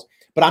models,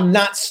 but I'm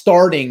not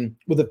starting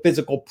with a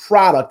physical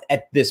product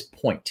at this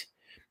point.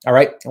 All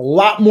right. A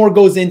lot more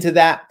goes into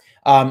that.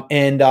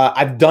 And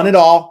I've done it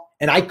all,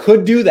 and I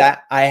could do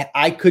that.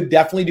 I could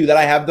definitely do that.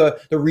 I have the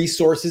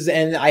resources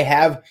and I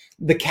have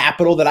the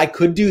capital that I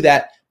could do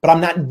that, but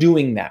I'm not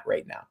doing that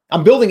right now.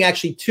 I'm building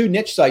actually 2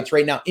 niche sites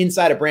right now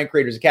inside of Brand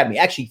Creators Academy,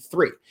 actually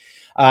 3.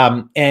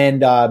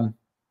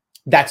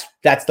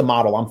 That's the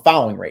model I'm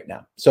following right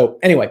now. So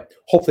anyway,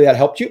 hopefully that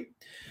helped you.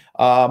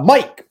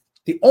 Mike,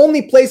 the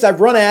only place I've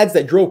run ads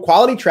that drove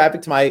quality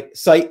traffic to my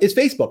site is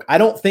Facebook. I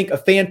don't think a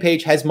fan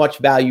page has much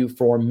value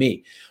for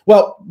me.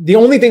 Well, the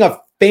only thing a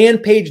fan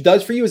page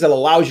does for you is it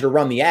allows you to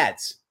run the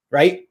ads,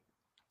 right?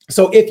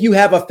 So if you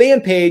have a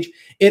fan page,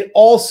 it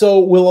also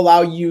will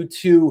allow you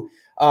to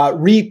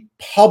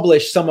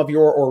republish some of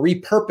your or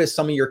repurpose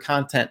some of your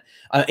content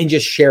and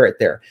just share it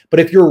there. But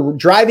if you're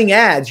driving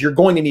ads, you're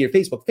going to need a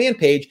Facebook fan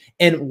page.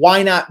 And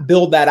why not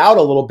build that out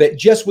a little bit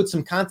just with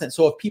some content?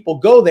 So if people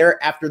go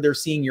there after they're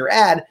seeing your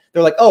ad,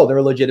 they're like, oh, they're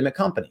a legitimate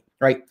company,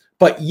 right?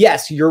 But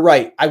yes, you're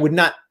right. I would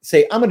not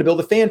say I'm going to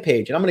build a fan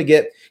page and I'm going to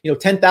get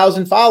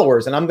 10,000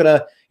 followers and I'm going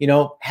to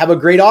have a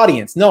great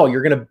audience. No,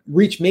 you're going to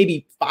reach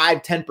maybe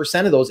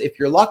 5-10% of those if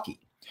you're lucky.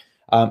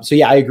 So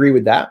yeah, I agree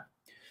with that.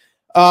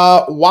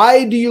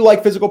 Why do you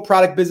like physical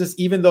product business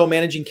even though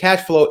managing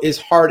cash flow is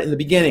hard in the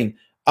beginning?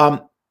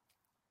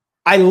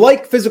 I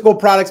like physical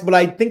products, but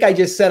I think I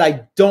just said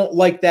I don't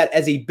like that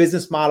as a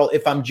business model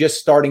if I'm just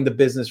starting the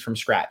business from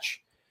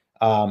scratch.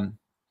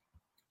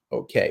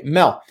 Okay,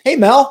 Mel. Hey,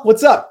 Mel,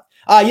 what's up?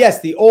 Yes,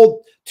 the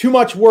old too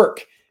much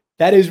work.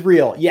 That is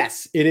real.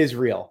 Yes, it is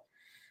real.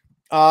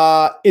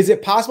 Is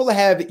it possible to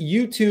have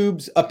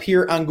YouTubes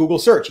appear on Google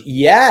search?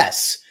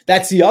 Yes,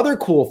 that's the other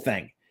cool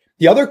thing.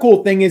 The other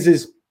cool thing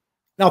is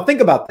now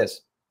think about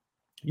this.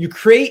 You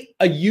create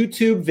a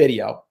YouTube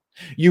video,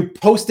 you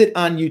post it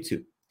on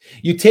YouTube.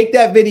 You take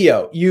that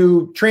video,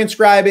 you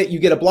transcribe it, you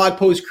get a blog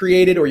post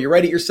created, or you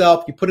write it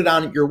yourself, you put it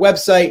on your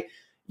website,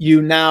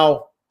 you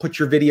now put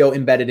your video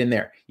embedded in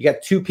there. You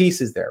got 2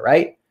 pieces there,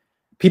 right?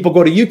 People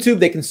go to YouTube,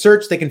 they can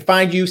search, they can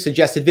find you,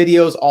 suggested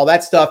videos, all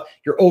that stuff.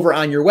 You're over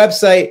on your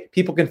website.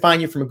 People can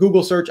find you from a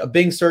Google search, a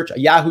Bing search, a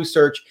Yahoo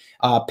search,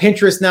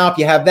 Pinterest. Now, if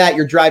you have that,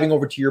 you're driving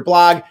over to your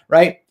blog,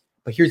 right?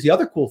 But here's the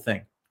other cool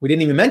thing. We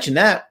didn't even mention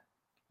that.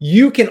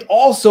 You can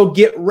also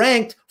get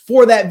ranked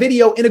for that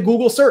video in a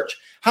Google search.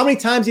 How many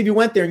times have you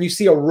went there and you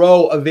see a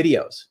row of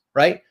videos,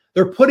 right?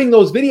 They're putting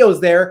those videos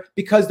there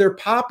because they're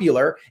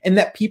popular and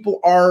that people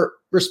are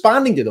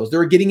responding to those.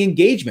 They're getting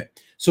engagement.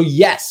 So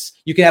yes,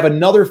 you can have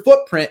another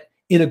footprint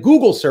in a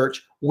Google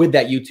search with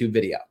that YouTube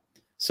video.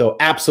 So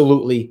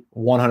absolutely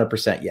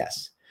 100%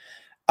 yes.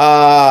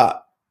 Protein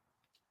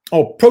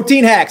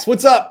Hacks,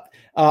 what's up?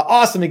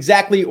 Awesome,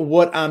 exactly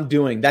what I'm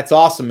doing. That's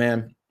awesome,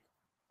 man.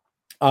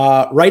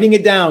 Writing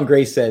it down,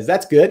 Grace says.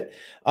 That's good.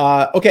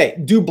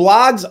 Okay, do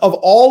blogs of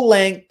all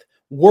length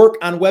work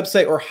on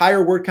website or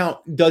higher word count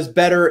does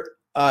better?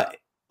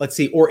 Let's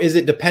see. Or is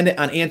it dependent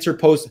on answer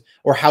post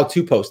or how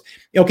to post?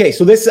 Okay,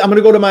 so I'm going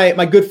to go to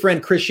my good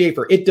friend, Chris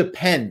Schaefer. It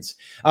depends.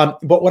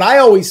 But what I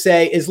always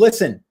say is,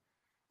 listen,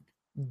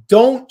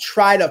 don't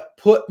try to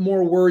put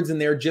more words in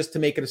there just to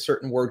make it a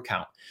certain word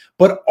count.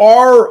 But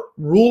our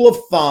rule of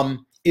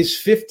thumb is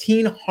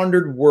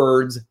 1,500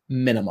 words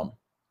minimum.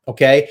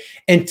 Okay.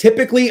 And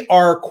typically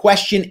our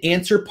question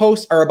answer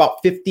posts are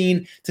about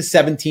 1,500 to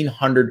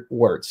 1,700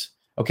 words.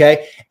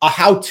 Okay. A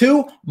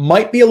how-to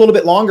might be a little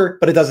bit longer,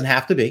 but it doesn't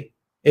have to be.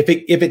 If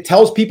it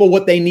tells people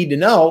what they need to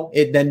know,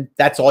 then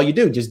that's all you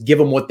do. Just give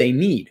them what they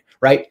need.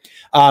 Right.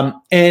 And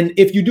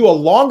if you do a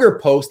longer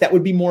post, that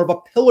would be more of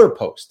a pillar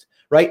post.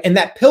 Right. And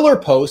that pillar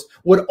post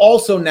would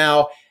also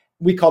now,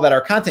 we call that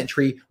our content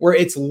tree, where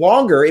it's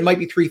longer. It might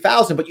be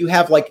 3,000, but you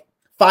have like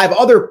 5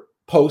 other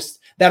posts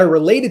that are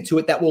related to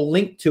it that will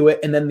link to it.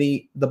 And then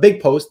the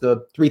big post,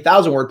 the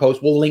 3,000 word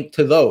post, will link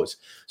to those.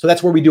 So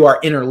that's where we do our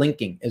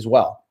interlinking as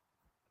well.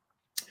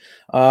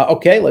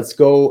 Okay, let's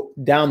go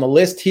down the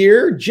list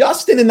here.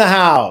 Justin in the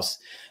house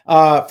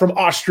from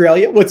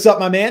Australia. What's up,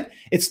 my man?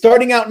 It's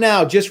starting out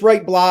now. Just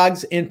write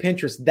blogs and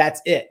Pinterest.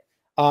 That's it.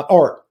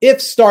 Or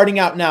if starting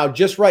out now,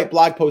 just write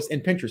blog posts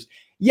and Pinterest.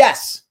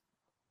 Yes.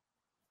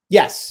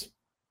 Yes.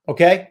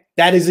 Okay.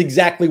 That is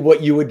exactly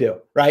what you would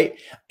do, right?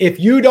 If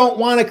you don't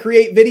want to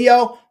create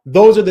video,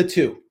 those are the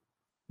two.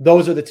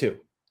 Those are the two.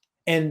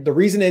 And the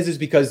reason is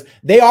because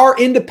they are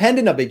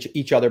independent of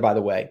each other, by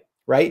the way,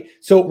 right?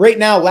 So right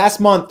now, last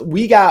month,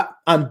 we got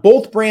on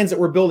both brands that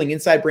we're building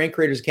inside Brand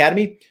Creators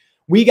Academy,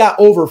 we got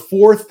over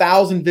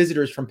 4,000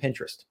 visitors from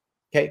Pinterest.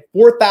 Okay.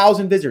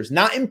 4,000 visitors,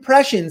 not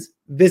impressions,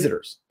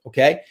 visitors.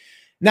 Okay.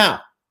 Now,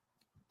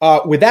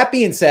 with that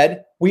being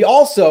said, we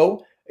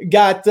also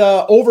got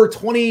over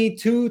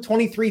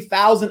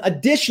 23,000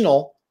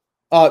 additional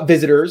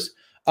visitors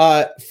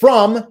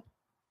from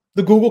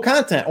the Google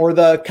content, or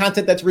the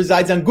content that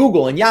resides on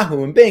Google and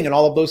Yahoo and Bing and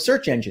all of those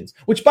search engines,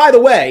 which, by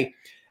the way,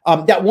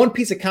 that one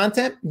piece of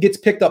content gets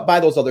picked up by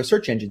those other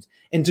search engines.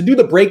 And to do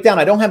the breakdown,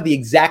 I don't have the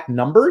exact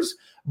numbers,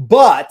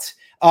 but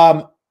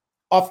off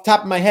the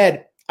top of my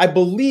head, I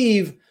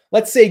believe,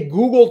 let's say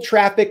Google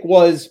traffic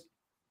was,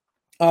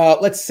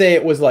 let's say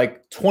it was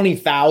like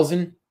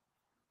 20,000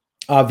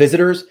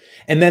 visitors,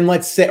 and then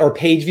let's say, or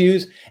page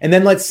views, and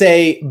then let's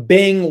say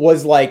Bing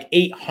was like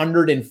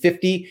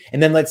 850,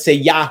 and then let's say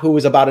Yahoo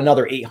was about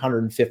another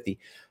 850.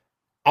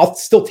 I'll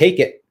still take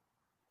it,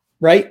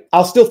 right?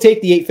 I'll still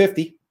take the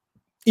 850,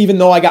 even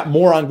though I got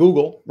more on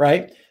Google,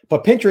 right?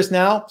 But Pinterest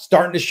now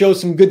starting to show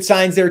some good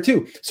signs there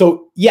too.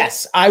 So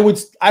yes, I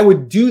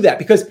would do that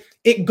because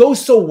it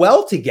goes so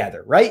well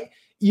together, right?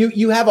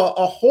 You have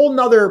a whole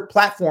nother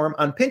platform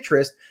on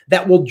Pinterest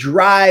that will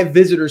drive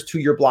visitors to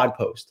your blog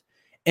post.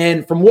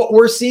 And from what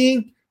we're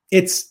seeing,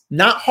 it's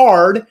not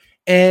hard,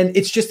 and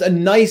it's just a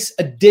nice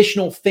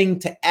additional thing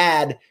to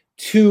add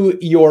to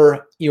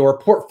your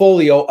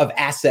portfolio of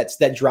assets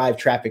that drive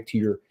traffic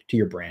to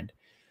your brand.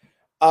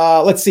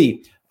 Let's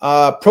see.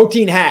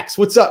 Protein Hacks.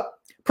 What's up?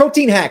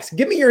 Protein Hacks.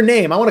 Give me your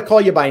name. I want to call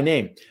you by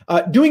name.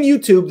 Doing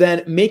YouTube,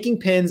 then making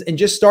pins and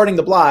just starting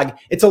the blog,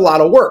 it's a lot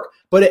of work,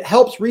 but it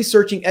helps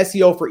researching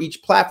SEO for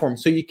each platform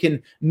so you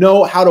can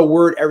know how to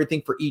word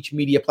everything for each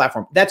media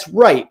platform. That's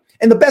right.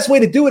 And the best way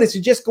to do it is to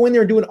just go in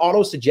there and do an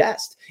auto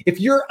suggest. If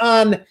you're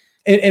on,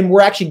 and we're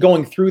actually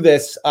going through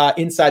this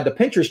inside the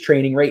Pinterest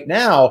training right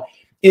now,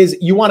 is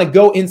you want to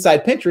go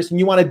inside Pinterest and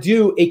you want to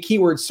do a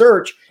keyword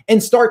search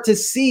and start to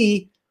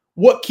see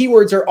what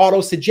keywords are auto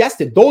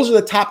suggested. Those are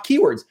the top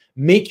keywords.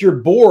 Make your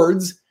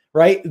boards,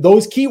 right?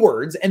 Those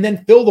keywords, and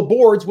then fill the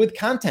boards with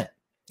content.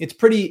 It's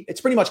pretty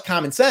much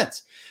common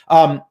sense.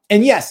 And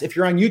yes, if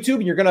you're on YouTube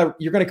and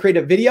you're gonna create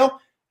a video,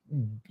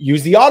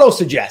 use the auto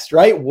suggest,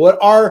 right? What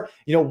are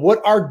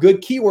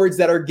good keywords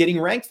that are getting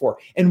ranked for?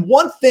 And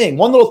one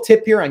little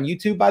tip here on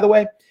YouTube, by the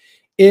way,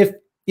 if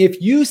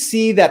you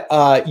see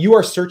that you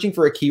are searching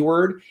for a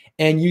keyword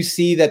and you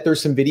see that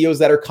there's some videos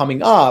that are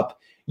coming up,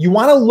 you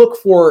want to look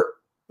for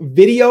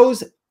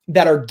videos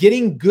that are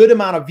getting good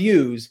amount of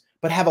views,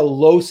 but have a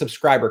low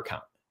subscriber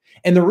count.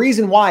 And the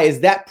reason why is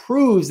that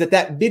proves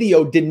that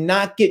video did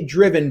not get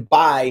driven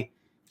by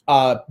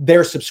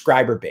their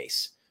subscriber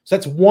base. So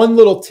that's one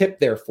little tip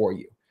there for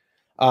you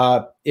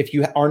if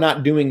you are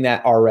not doing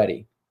that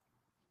already.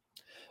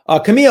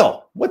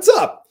 Camille, what's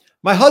up?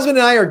 My husband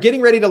and I are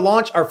getting ready to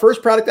launch our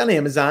first product on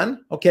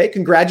Amazon. Okay,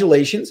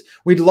 congratulations.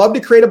 We'd love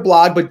to create a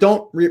blog, but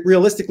don't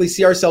realistically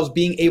see ourselves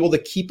being able to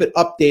keep it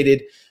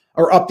updated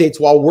or updates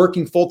while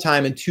working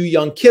full-time and 2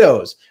 young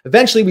kiddos.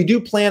 Eventually, we do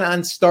plan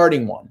on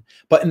starting one.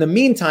 But in the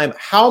meantime,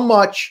 how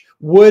much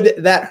would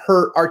that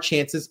hurt our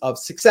chances of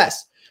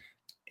success?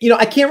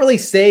 I can't really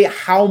say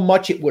how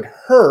much it would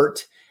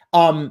hurt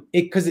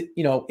because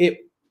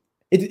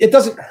it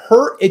doesn't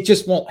hurt. It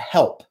just won't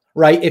help,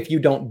 right? If you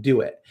don't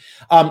do it.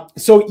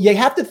 So you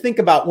have to think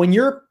about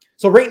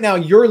so right now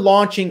you're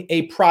launching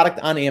a product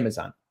on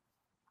Amazon.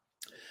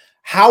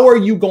 How are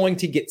you going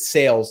to get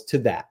sales to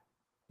that?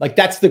 Like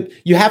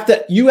you have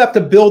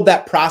to build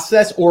that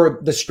process or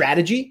the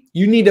strategy.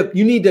 You need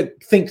to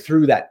think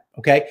through that.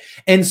 Okay.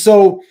 And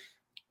so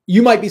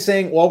you might be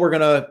saying, well, we're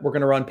going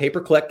to run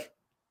pay-per-click,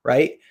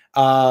 right?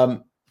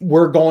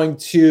 We're going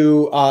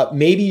to,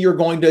 maybe you're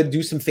going to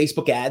do some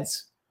Facebook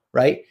ads,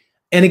 right?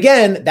 And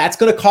again, that's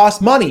going to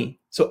cost money.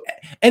 So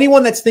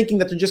anyone that's thinking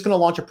that they're just going to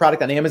launch a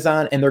product on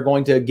Amazon and they're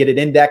going to get it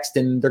indexed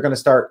and they're going to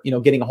start,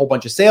 getting a whole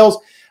bunch of sales,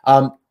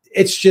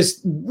 it's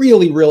just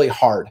really, really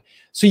hard.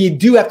 So you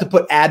do have to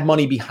put ad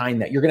money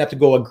behind that. You're going to have to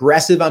go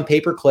aggressive on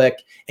pay-per-click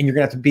and you're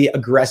going to have to be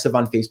aggressive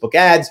on Facebook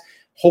ads.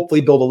 Hopefully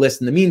build a list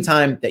in the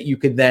meantime that you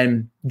could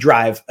then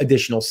drive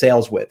additional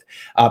sales with.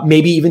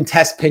 Maybe even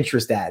test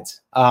Pinterest ads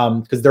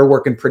because they're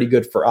working pretty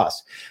good for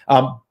us.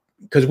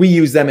 Because we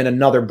use them in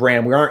another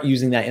brand. We aren't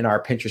using that in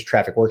our Pinterest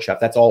traffic workshop.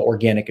 That's all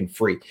organic and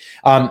free.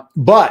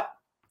 But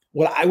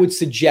what I would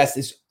suggest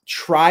is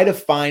try to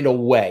find a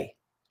way.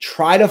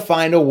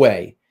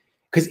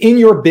 Because in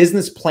your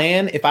business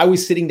plan, if I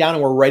was sitting down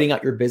and we're writing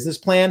out your business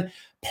plan,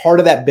 part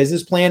of that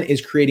business plan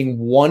is creating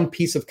one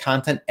piece of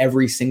content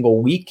every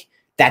single week.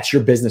 That's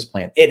your business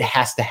plan. It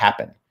has to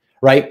happen,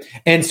 right?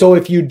 And so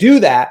if you do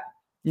that,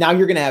 now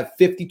you're going to have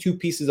 52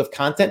 pieces of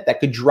content that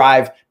could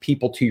drive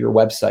people to your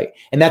website.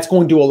 And that's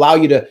going to allow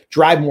you to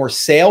drive more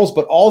sales,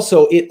 but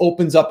also it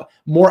opens up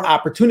more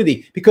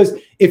opportunity. Because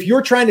if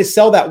you're trying to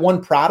sell that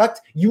one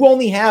product, you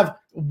only have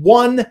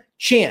one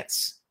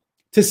chance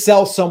to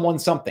sell someone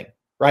something,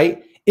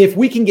 right? If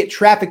we can get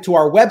traffic to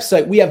our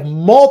website, we have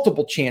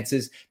multiple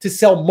chances to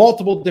sell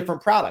multiple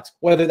different products,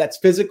 whether that's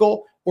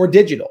physical or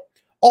digital.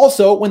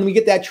 Also, when we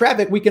get that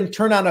traffic, we can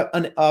turn on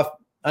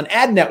an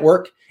ad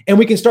network and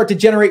we can start to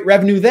generate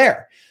revenue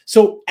there.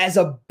 So as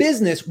a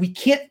business, we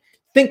can't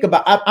think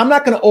about, I'm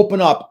not going to open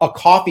up a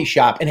coffee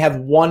shop and have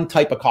one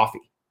type of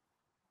coffee,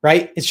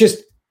 right? It's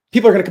just,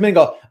 People are going to come in and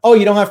go, oh,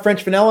 you don't have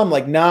French vanilla? I'm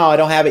like, no, I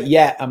don't have it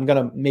yet. I'm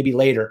going to maybe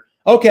later.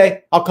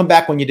 Okay, I'll come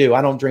back when you do.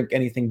 I don't drink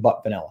anything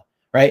but vanilla,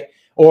 right?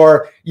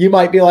 Or you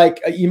might be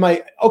like,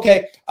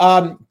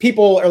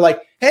 people are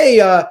like, hey,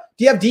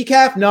 do you have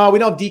decaf? No, we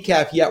don't have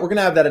decaf yet. We're going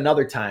to have that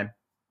another time.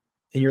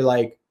 And you're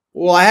like,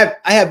 well,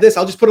 I have this.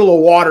 I'll just put a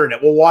little water in it.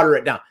 We'll water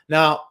it down.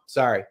 No,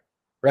 sorry,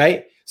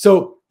 right?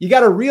 So you got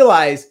to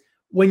realize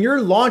when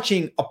you're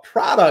launching a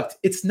product,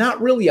 it's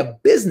not really a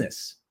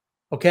business,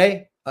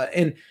 okay?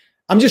 And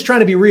I'm just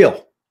trying to be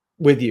real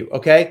with you,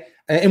 okay?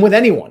 And with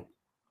anyone.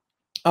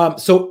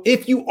 So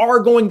if you are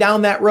going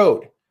down that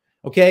road,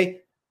 okay,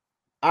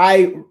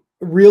 I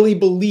really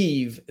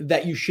believe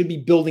that you should be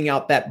building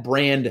out that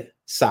brand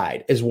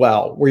side as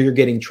well, where you're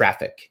getting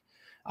traffic.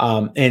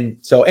 And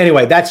so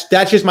anyway, that's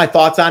just my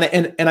thoughts on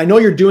it. And I know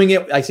you're doing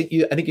it. I think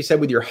you said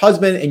with your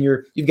husband and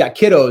you've got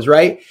kiddos,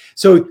 right?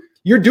 So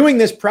you're doing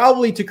this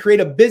probably to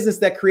create a business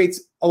that creates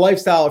a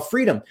lifestyle of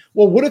freedom.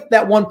 Well, what if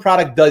that one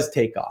product does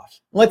take off?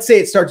 Let's say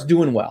it starts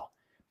doing well.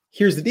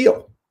 Here's the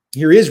deal.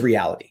 Here is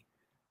reality.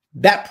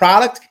 That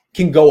product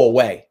can go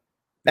away.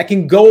 That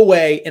can go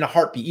away in a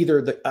heartbeat.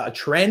 Either a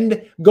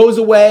trend goes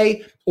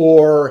away,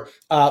 or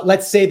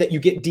let's say that you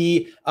get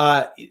delisted,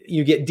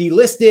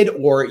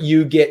 or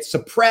you get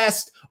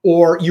suppressed,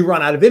 or you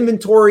run out of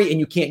inventory and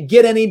you can't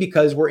get any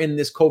because we're in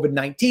this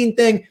COVID-19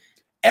 thing.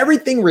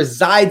 Everything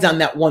resides on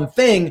that one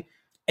thing,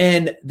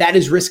 and that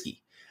is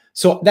risky.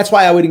 So that's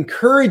why I would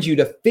encourage you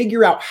to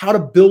figure out how to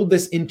build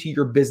this into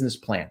your business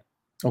plan.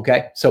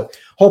 Okay, so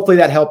hopefully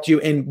that helped you,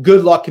 and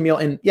good luck, Camille.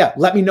 And yeah,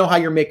 let me know how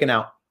you're making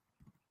out.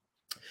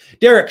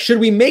 Derek, should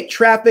we make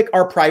traffic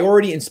our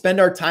priority and spend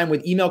our time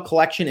with email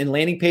collection and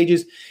landing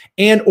pages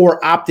and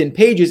or opt-in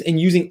pages and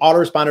using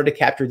autoresponder to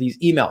capture these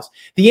emails?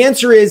 The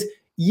answer is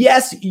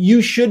yes,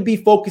 you should be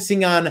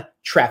focusing on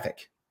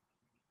traffic.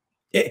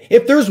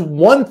 If there's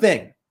one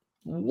thing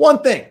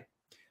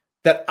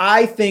that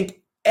I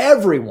think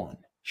everyone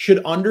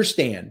should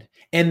understand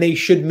and they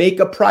should make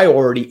a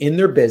priority in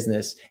their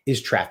business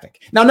is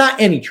traffic. Now, not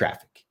any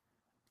traffic,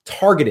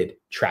 targeted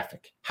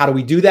traffic. How do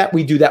we do that?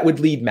 We do that with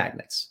lead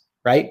magnets.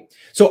 Right?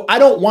 So I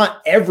don't want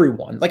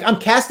everyone, like I'm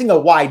casting a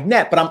wide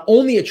net, but I'm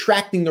only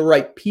attracting the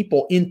right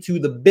people into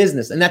the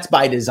business. And that's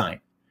by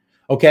design.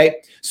 Okay.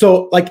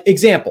 So like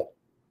example,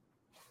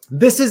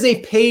 this is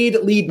a paid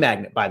lead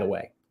magnet, by the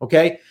way.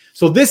 Okay.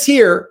 So this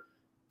here,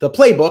 the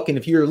playbook, and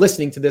if you're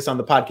listening to this on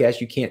the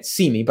podcast, you can't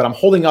see me, but I'm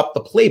holding up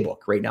the playbook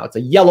right now. It's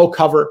a yellow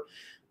cover.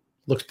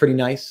 Looks pretty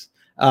nice.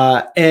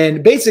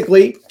 And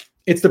basically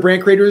it's the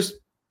Brand Creators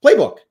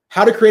Playbook.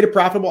 How to create a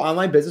profitable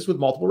online business with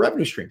multiple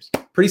revenue streams.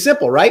 Pretty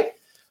simple, right?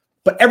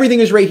 But everything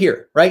is right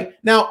here, right?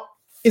 Now,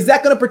 is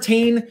that going to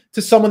pertain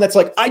to someone that's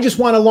like, I just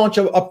want to launch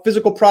a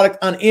physical product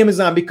on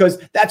Amazon because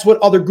that's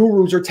what other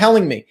gurus are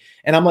telling me?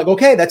 And I'm like,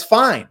 okay, that's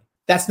fine.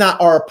 That's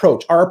not our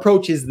approach. Our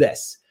approach is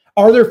this.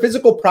 Are there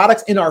physical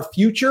products in our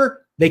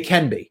future? They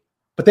can be,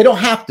 but they don't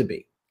have to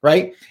be,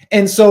 right?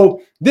 And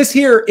so this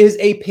here is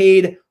a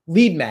paid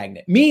lead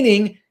magnet,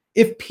 meaning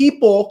if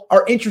people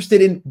are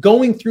interested in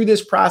going through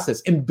this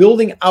process and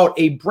building out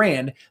a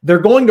brand, they're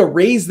going to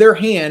raise their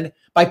hand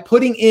by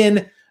putting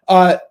in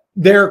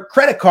their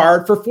credit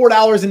card for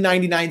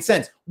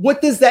 $4.99.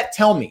 What does that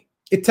tell me?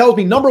 It tells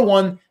me, number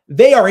one,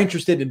 they are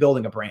interested in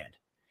building a brand.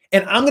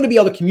 And I'm going to be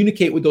able to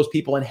communicate with those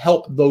people and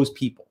help those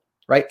people,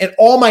 right? And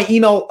all my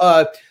email,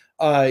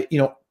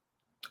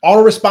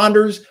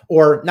 autoresponders,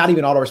 or not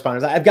even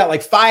autoresponders. I've got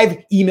like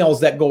 5 emails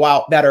that go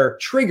out that are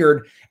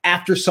triggered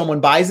after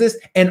someone buys this.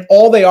 And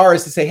all they are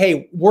is to say,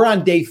 hey, we're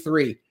on day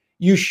 3.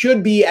 You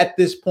should be at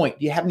this point.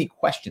 Do you have any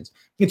questions?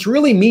 It's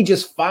really me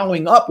just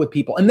following up with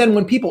people. And then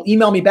when people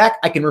email me back,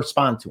 I can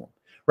respond to them,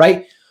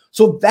 right?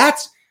 So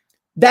that's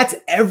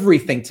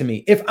everything to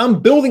me. If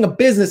I'm building a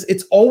business,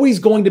 it's always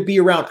going to be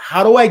around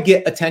how do I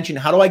get attention?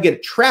 How do I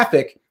get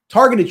traffic,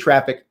 targeted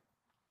traffic?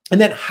 And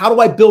then how do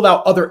I build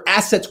out other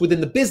assets within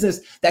the business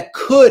that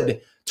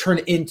could turn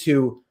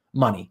into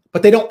money?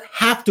 But they don't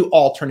have to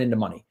all turn into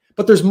money.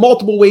 But there's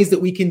multiple ways that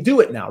we can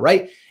do it now,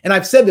 right? And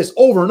I've said this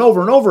over and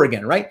over and over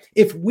again, right?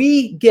 If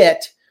we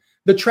get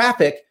the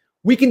traffic,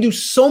 we can do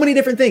so many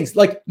different things.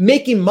 Like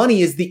making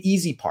money is the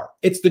easy part.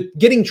 It's the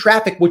getting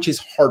traffic, which is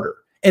harder.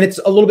 And it's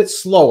a little bit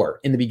slower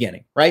in the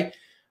beginning, right?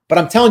 But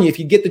I'm telling you, if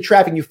you get the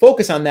traffic, you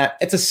focus on that,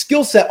 it's a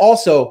skill set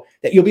also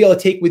that you'll be able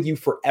to take with you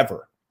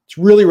forever. It's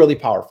really, really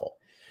powerful.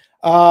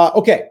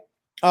 Okay.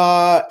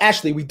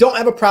 Ashley, we don't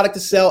have a product to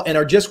sell and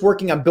are just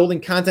working on building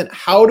content.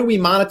 How do we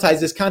monetize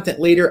this content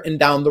later and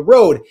down the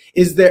road?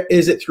 Is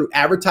it through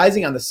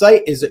advertising on the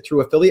site? Is it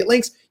through affiliate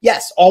links?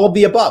 Yes, all of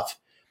the above.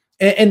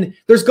 And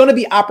there's going to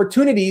be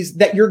opportunities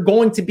that you're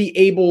going to be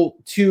able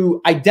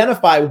to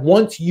identify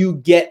once you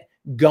get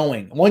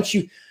going. Once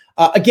you,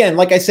 again,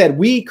 like I said,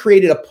 we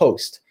created a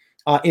post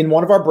in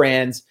one of our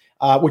brands,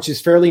 which is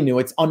fairly new.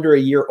 It's under a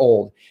year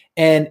old.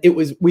 And it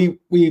was,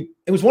 it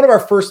was one of our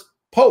first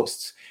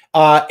posts.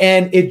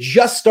 And it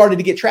just started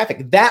to get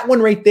traffic. That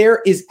one right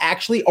there is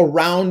actually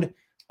around,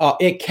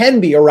 it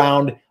can be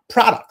around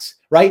products,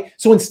 right?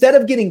 So instead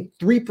of getting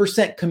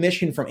 3%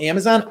 commission from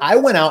Amazon, I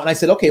went out and I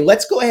said, okay,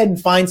 let's go ahead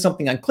and find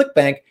something on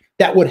ClickBank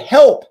that would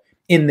help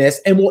in this,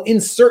 and we'll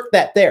insert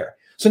that there.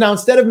 So now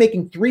instead of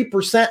making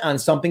 3% on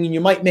something and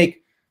you might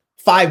make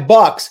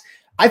 $5,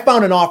 I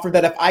found an offer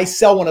that if I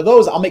sell one of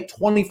those, I'll make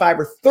 $25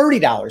 or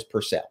 $30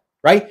 per sale,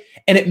 right?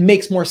 And it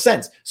makes more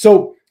sense.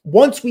 So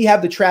once we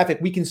have the traffic,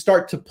 we can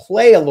start to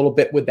play a little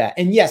bit with that.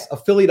 And yes,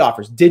 affiliate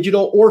offers,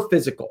 digital or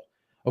physical,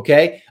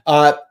 okay?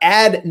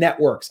 Ad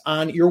networks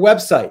on your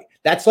website.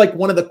 That's like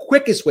one of the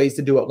quickest ways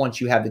to do it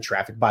once you have the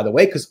traffic, by the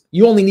way, because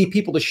you only need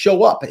people to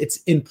show up.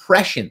 It's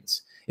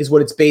impressions is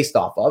what it's based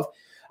off of.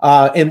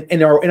 And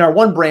in our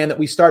one brand that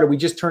we started, we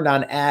just turned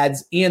on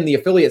ads and the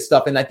affiliate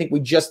stuff. And I think we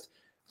just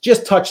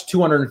touched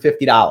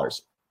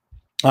 $250,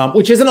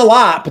 which isn't a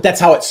lot, but that's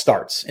how it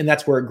starts. And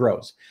that's where it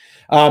grows.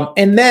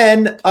 And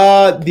then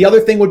the other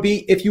thing would be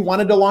if you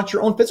wanted to launch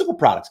your own physical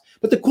products.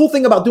 But the cool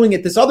thing about doing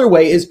it this other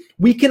way is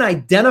we can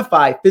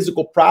identify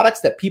physical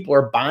products that people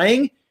are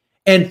buying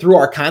and through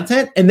our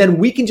content, and then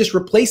we can just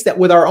replace that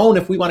with our own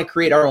if we want to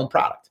create our own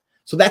product.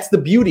 So that's the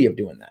beauty of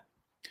doing that.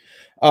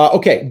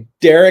 Okay,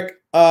 Derek,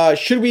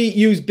 should we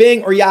use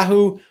Bing or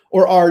Yahoo,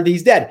 or are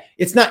these dead?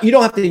 It's not, you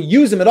don't have to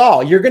use them at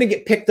all. You're going to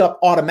get picked up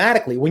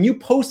automatically. When you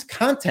post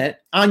content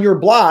on your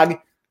blog,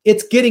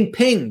 it's getting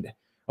pinged,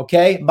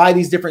 okay, by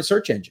these different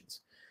search engines.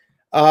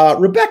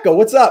 Rebecca,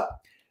 what's up?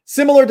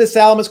 Similar to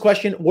Salama's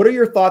question, what are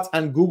your thoughts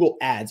on Google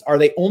Ads? Are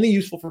they only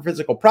useful for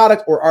physical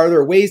products, or are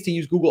there ways to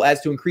use Google Ads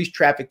to increase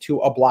traffic to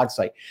a blog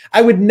site?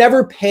 I would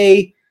never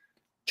pay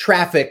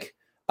traffic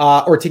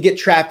or to get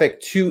traffic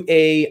to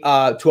a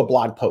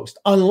blog post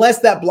unless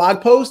that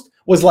blog post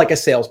was like a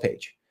sales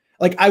page.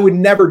 Like I would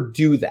never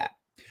do that.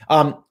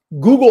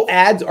 Google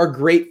Ads are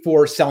great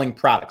for selling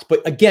products,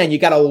 but again, you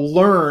got to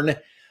learn.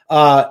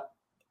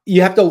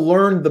 You have to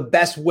learn the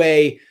best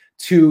way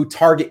to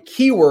target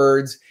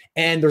keywords.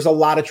 And there's a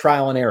lot of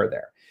trial and error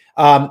there.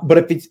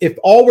 But if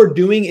all we're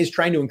doing is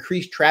trying to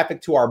increase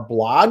traffic to our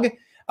blog,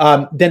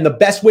 then the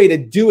best way to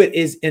do it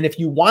is, and if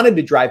you wanted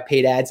to drive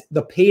paid ads,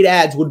 the paid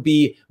ads would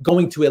be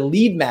going to a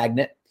lead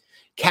magnet,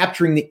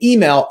 capturing the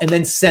email, and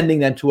then sending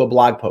them to a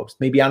blog post,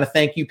 maybe on a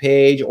thank you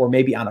page or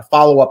maybe on a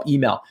follow-up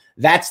email.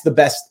 That's the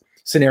best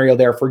scenario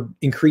there for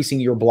increasing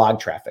your blog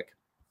traffic.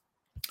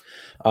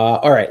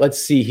 All right, let's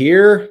see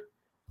here.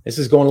 This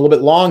is going a little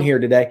bit long here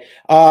today.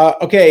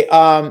 Okay.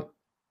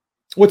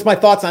 What's my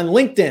thoughts on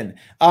LinkedIn?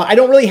 I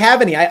don't really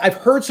have any. I've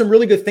heard some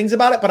really good things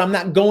about it, but I'm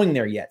not going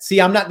there yet. See,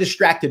 I'm not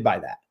distracted by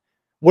that.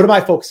 What am I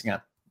focusing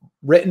on?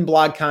 Written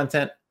blog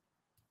content,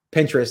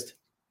 Pinterest,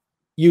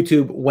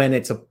 YouTube when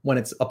it's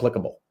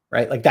applicable,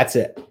 right? Like that's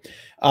it.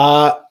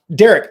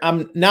 Derek,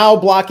 I'm now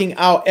blocking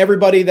out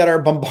everybody that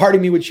are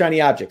bombarding me with shiny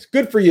objects.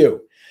 Good for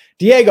you.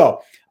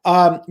 Diego,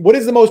 what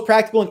is the most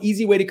practical and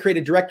easy way to create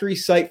a directory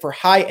site for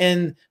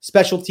high-end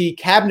specialty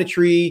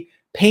cabinetry,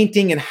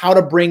 painting, and how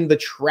to bring the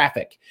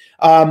traffic?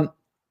 So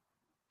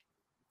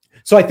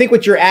I think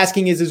what you're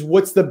asking is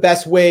what's the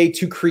best way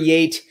to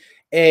create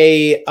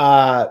a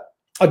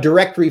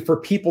directory for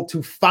people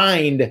to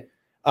find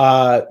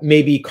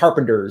maybe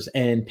carpenters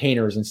and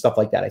painters and stuff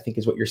like that, I think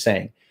is what you're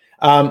saying.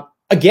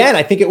 Again,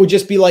 I think it would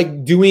just be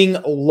like doing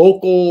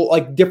local,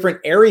 like different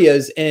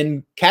areas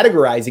and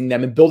categorizing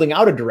them and building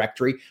out a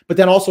directory, but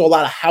then also a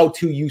lot of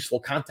how-to useful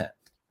content,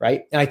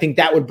 right? And I think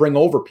that would bring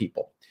over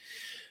people.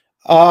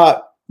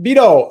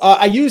 Vito,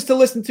 I used to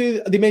listen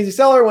to The Amazing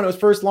Seller when it was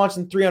first launched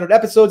in 300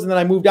 episodes, and then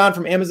I moved on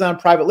from Amazon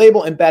private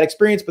label and bad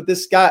experience, but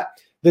this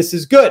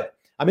is good.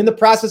 I'm in the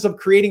process of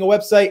creating a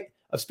website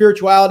of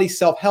spirituality,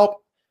 self-help.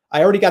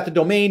 I already got the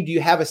domain. Do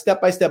you have a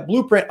step-by-step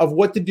blueprint of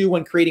what to do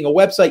when creating a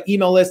website,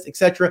 email list,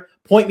 etc.?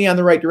 Point me on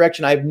the right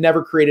direction. I've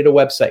never created a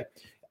website.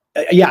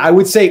 Yeah, I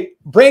would say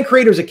Brand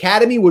Creators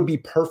Academy would be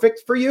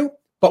perfect for you,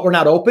 but we're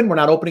not open. We're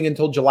not opening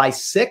until July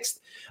 6th.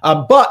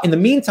 But in the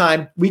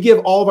meantime, we give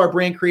all of our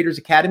Brand Creators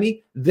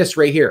Academy this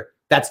right here.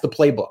 That's the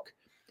playbook.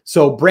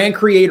 So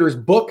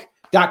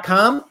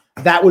brandcreatorsbook.com,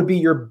 that would be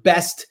your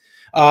best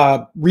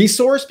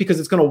resource because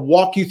it's going to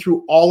walk you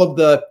through all of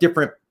the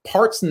different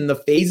parts and the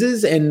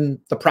phases and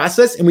the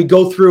process. And we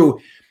go through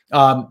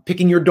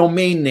picking your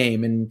domain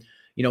name and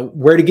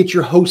where to get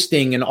your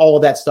hosting and all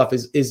of that stuff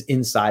is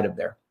inside of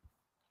there.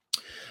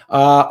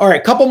 All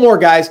right, couple more,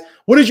 guys.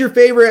 What is your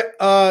favorite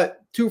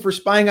tool for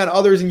spying on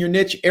others in your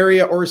niche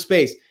area or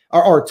space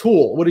or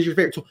tool? What is your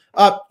favorite tool?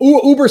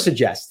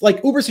 Ubersuggest.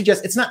 Like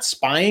Ubersuggest, it's not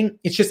spying.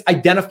 It's just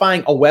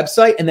identifying a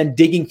website and then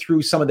digging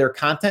through some of their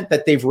content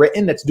that they've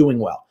written that's doing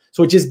well.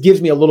 So it just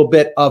gives me a little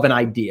bit of an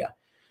idea.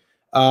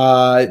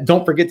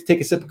 Don't forget to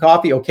take a sip of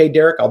coffee. Okay,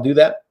 Derek, I'll do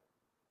that.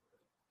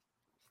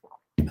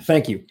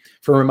 Thank you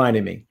for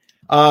reminding me.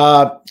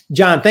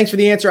 John, thanks for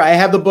the answer. I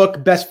have the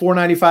book, best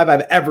 $4.95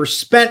 I've ever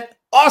spent.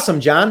 Awesome,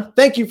 John.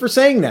 Thank you for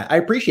saying that. I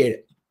appreciate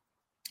it.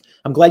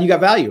 I'm glad you got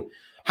value.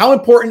 How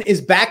important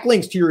is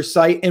backlinks to your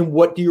site and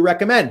what do you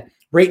recommend?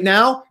 Right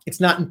now,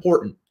 it's not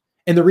important.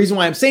 And the reason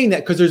why I'm saying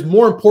that, because there's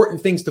more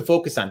important things to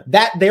focus on.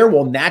 That there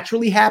will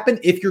naturally happen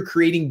if you're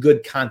creating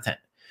good content.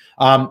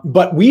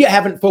 But we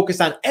haven't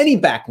focused on any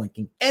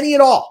backlinking, any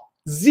at all,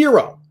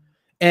 zero.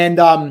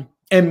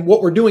 And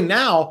what we're doing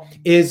now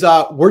is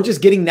we're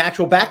just getting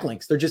natural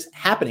backlinks. They're just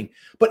happening.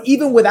 But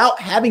even without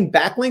having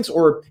backlinks,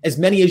 or as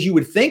many as you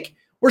would think,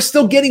 we're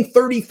still getting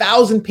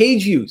 30,000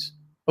 page views.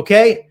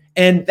 Okay.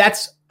 And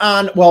that's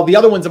on, well, the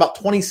other one's about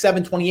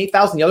 27,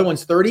 28,000. The other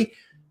one's 30.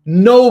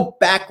 No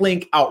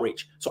backlink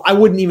outreach. So I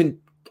wouldn't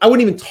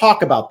even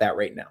talk about that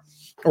right now,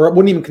 or I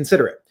wouldn't even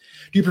consider it.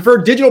 Do you prefer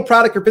digital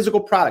product or physical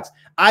products?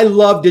 I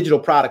love digital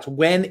products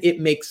when it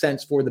makes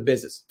sense for the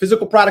business.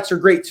 Physical products are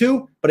great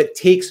too, but it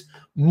takes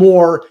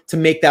more to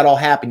make that all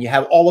happen. You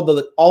have all of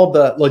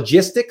the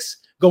logistics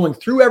going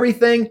through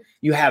everything.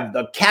 You have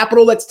the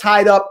capital that's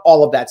tied up,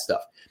 all of that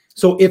stuff.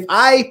 So if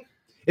I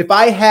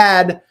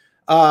had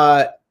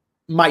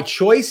my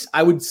choice,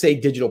 I would say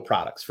digital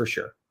products for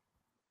sure.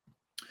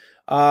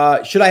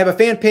 Should I have a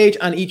fan page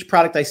on each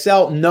product I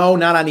sell? No,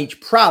 not on each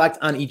product,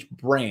 on each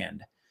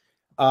brand.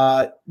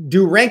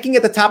 Do ranking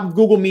at the top of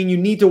Google mean you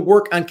need to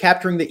work on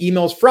capturing the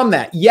emails from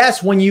that?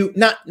 Yes, when you,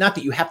 not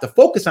that you have to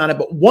focus on it,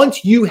 but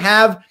once you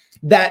have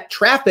that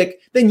traffic,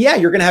 then yeah,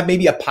 you're going to have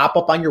maybe a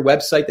pop-up on your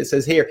website that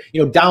says, hey,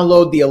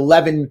 download the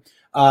 11,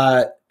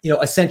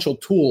 essential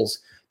tools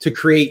to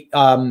create,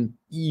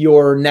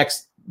 your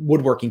next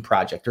woodworking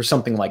project or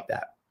something like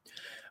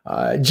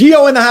that.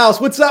 Geo in the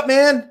house. What's up,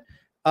 man?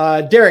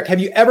 Derek, have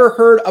you ever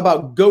heard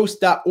about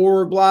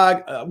ghost.org blog,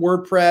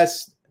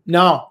 WordPress?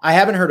 No, I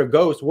haven't heard of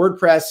Ghost.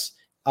 WordPress,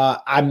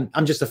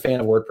 I'm just a fan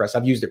of WordPress.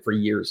 I've used it for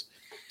years.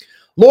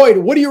 Lloyd,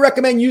 what do you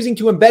recommend using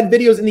to embed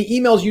videos in the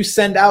emails you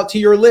send out to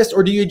your list,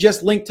 or do you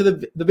just link to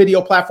the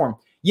video platform?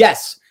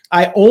 Yes,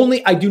 I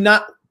do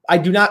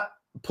not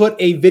put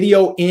a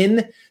video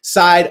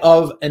inside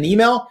of an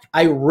email.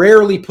 I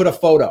rarely put a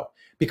photo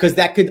because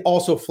that could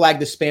also flag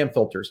the spam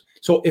filters.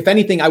 So if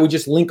anything, I would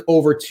just link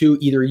over to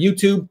either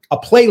YouTube, a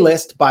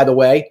playlist, by the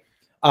way,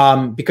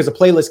 because a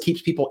playlist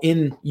keeps people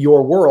in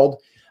your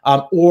world,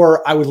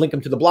 or I would link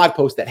them to the blog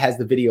post that has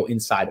the video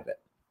inside of it.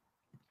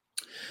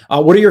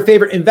 What are your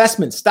favorite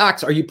investments,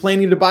 stocks? Are you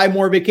planning to buy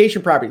more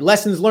vacation property?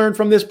 Lessons learned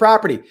from this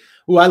property.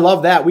 Ooh, I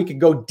love that. We could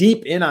go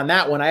deep in on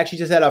that one. I actually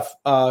just had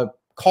a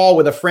call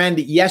with a friend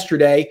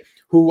yesterday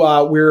who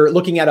we're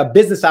looking at a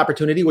business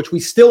opportunity, which we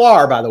still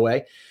are, by the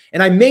way.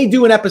 And I may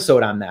do an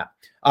episode on that.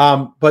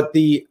 But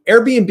the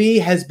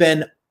Airbnb has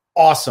been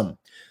awesome.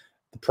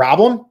 The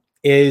problem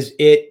is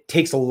it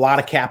takes a lot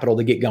of capital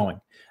to get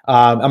going.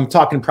 I'm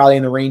talking probably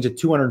in the range of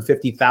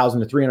 250,000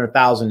 to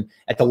 300,000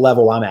 at the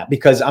level I'm at,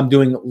 because I'm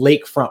doing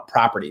lakefront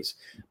properties.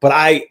 But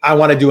I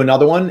want to do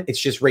another one. It's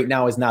just right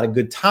now is not a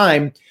good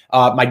time.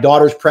 My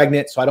daughter's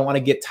pregnant, so I don't want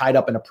to get tied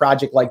up in a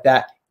project like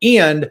that.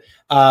 And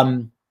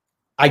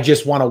I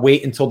just want to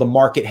wait until the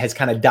market has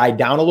kind of died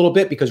down a little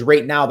bit, because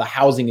right now the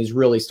housing is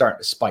really starting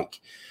to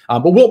spike.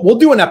 But we'll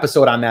do an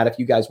episode on that if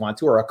you guys want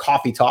to, or a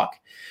coffee talk.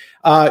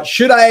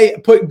 Should I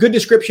put good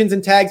descriptions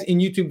and tags in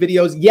YouTube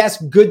videos?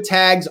 Yes, good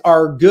tags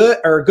are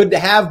good to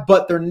have,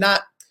 but they're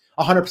not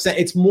 100%.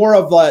 It's more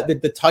of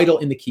the title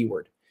and the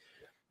keyword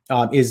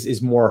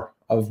is more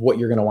of what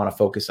you're going to want to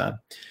focus on.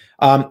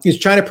 Is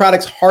China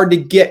products hard to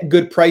get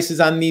good prices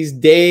on these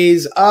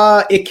days?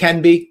 It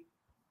can be.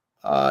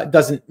 It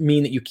doesn't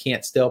mean that you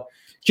can't still.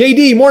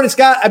 JD, morning,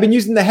 Scott. I've been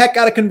using the heck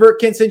out of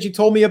ConvertKit since you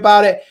told me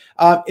about it.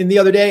 And the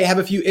other day, I have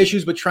a few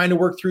issues, but trying to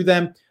work through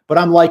them, but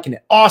I'm liking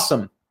it.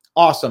 Awesome.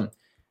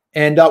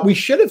 And we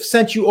should have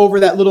sent you over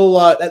that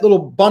little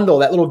bundle,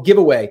 that little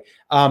giveaway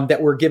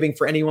that we're giving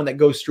for anyone that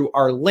goes through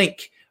our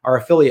link, our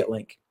affiliate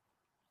link.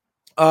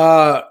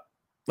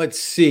 Let's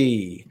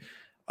see.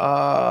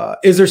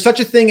 Is there such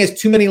a thing as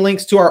too many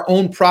links to our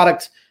own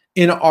product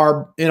in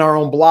our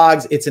own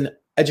blogs? It's an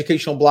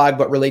educational blog,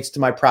 but relates to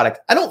my product.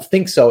 I don't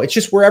think so. It's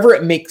just wherever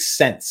it makes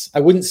sense. I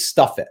wouldn't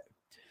stuff it.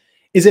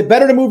 Is it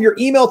better to move your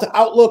email to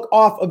Outlook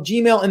off of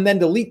Gmail and then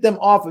delete them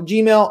off of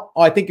Gmail?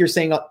 Oh, I think you're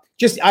saying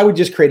I would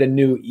just create a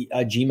new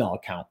Gmail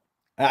account.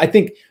 I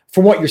think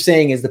from what you're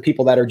saying is the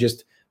people that are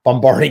just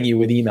bombarding you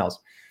with emails.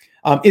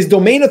 Is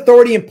domain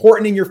authority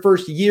important in your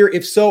first year?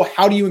 If so,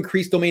 how do you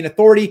increase domain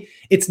authority?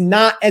 It's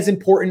not as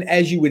important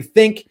as you would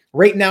think.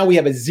 Right now, we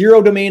have a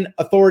 0 domain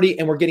authority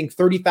and we're getting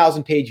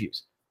 30,000 page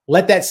views.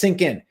 Let that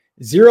sink in.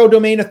 0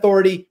 domain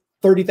authority,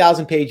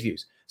 30,000 page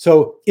views.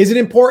 So is it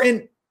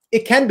important?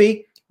 It can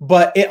be.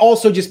 But it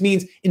also just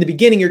means in the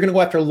beginning, you're going to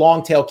go after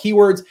long tail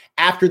keywords.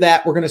 After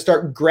that, we're going to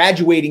start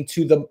graduating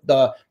to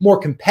the more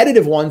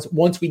competitive ones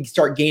once we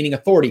start gaining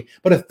authority.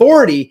 But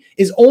authority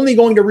is only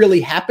going to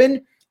really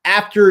happen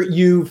after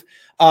you've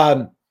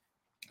proven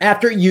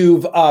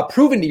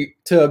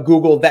to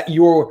Google that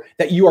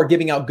you are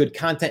giving out good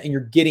content and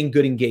you're getting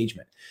good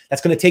engagement.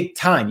 That's going to take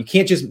time. You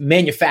can't just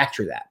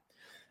manufacture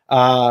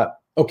that.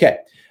 Okay.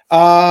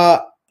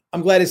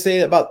 I'm glad to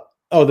say about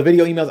the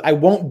video emails. I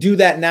won't do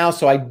that now.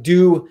 So I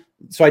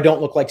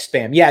don't look like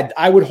spam. Yeah,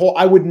 I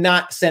would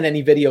not send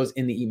any videos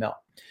in the email.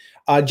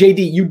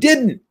 JD, you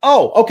didn't.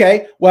 Oh,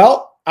 okay.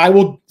 Well, I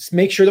will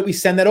make sure that we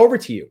send that over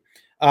to you.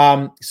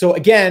 So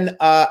again,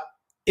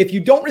 if you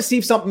don't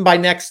receive something by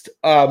next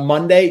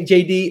Monday,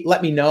 JD,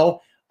 let me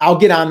know. I'll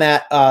get on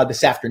that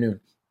this afternoon.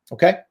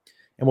 Okay.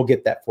 and we'll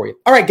get that for you.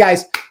 All right,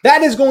 guys,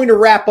 that is going to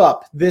wrap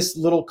up this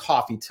little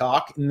coffee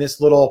talk and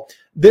this little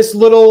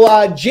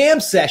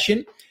jam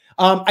session.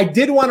 I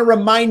did want to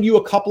remind you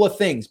a couple of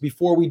things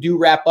before we do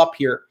wrap up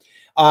here.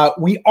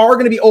 We are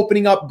going to be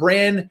opening up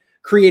Brand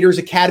Creators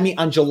Academy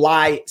on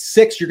July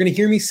 6th. You're going to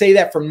hear me say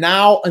that from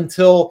now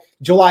until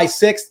July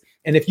 6th.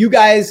 And if you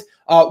guys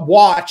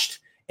watched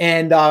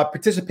and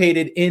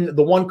participated in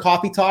the One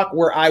Coffee Talk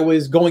where I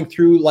was going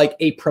through like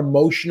a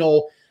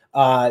promotional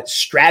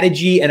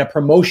strategy and a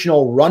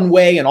promotional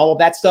runway and all of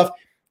that stuff,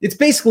 it's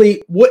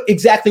basically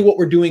exactly what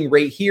we're doing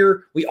right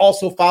here. We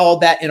also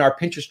followed that in our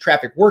Pinterest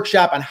traffic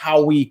workshop on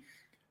how we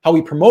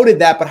promoted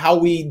that, but how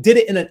we did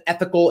it in an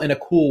ethical and a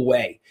cool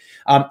way.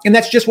 And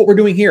that's just what we're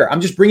doing here.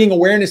 I'm just bringing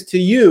awareness to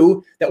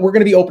you that we're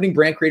going to be opening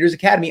Brand Creators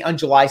Academy on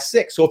July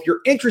 6th. So if you're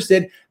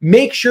interested,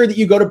 make sure that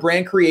you go to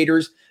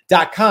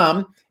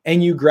brandcreators.com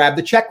and you grab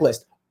the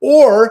checklist,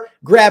 or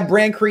grab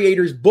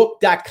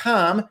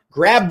brandcreatorsbook.com,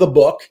 grab the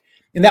book.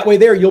 And that way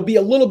there, you'll be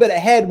a little bit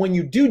ahead when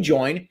you do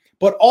join.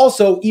 But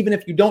also, even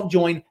if you don't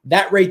join,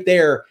 that right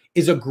there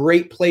is a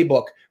great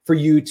playbook for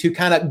you to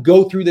kind of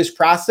go through this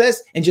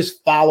process and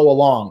just follow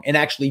along and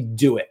actually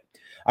do it.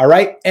 All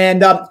right.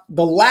 And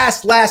the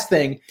last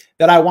thing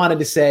that I wanted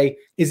to say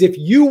is if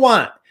you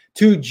want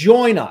to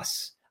join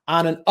us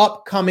on an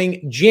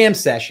upcoming jam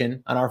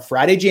session, on our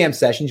Friday jam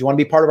sessions, you want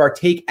to be part of our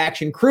Take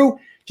Action Crew,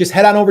 just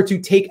head on over to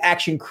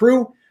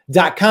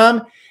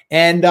takeactioncrew.com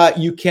and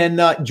you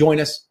can join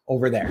us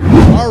over there.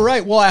 All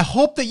right. Well, I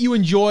hope that you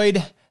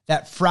enjoyed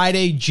that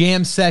Friday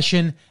jam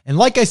session. And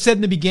like I said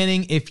in the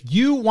beginning, if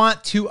you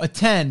want to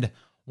attend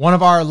one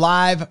of our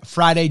live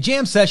Friday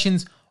jam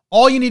sessions,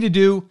 all you need to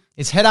do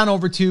is head on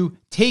over to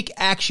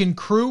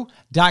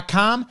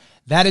takeactioncrew.com.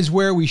 That is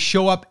where we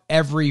show up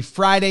every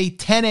Friday,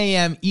 10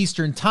 a.m.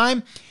 Eastern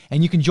time.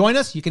 And you can join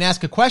us. You can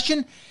ask a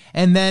question,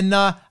 and then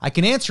I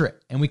can answer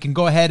it. And we can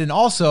go ahead and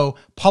also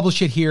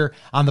publish it here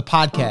on the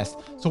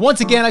podcast. So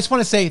once again, I just want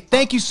to say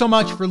thank you so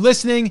much for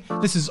listening.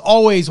 This is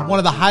always one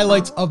of the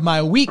highlights of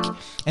my week.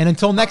 And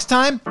until next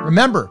time,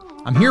 remember,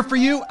 I'm here for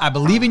you, I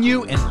believe in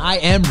you, and I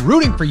am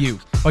rooting for you.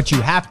 But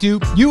you have to,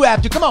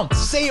 come on,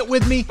 say it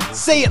with me,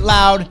 say it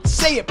loud,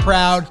 say it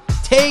proud,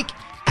 take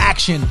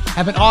action.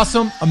 Have an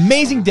awesome,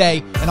 amazing day,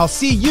 and I'll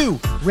see you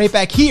right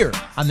back here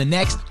on the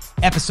next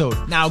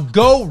episode. Now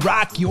go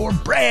rock your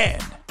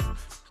brand.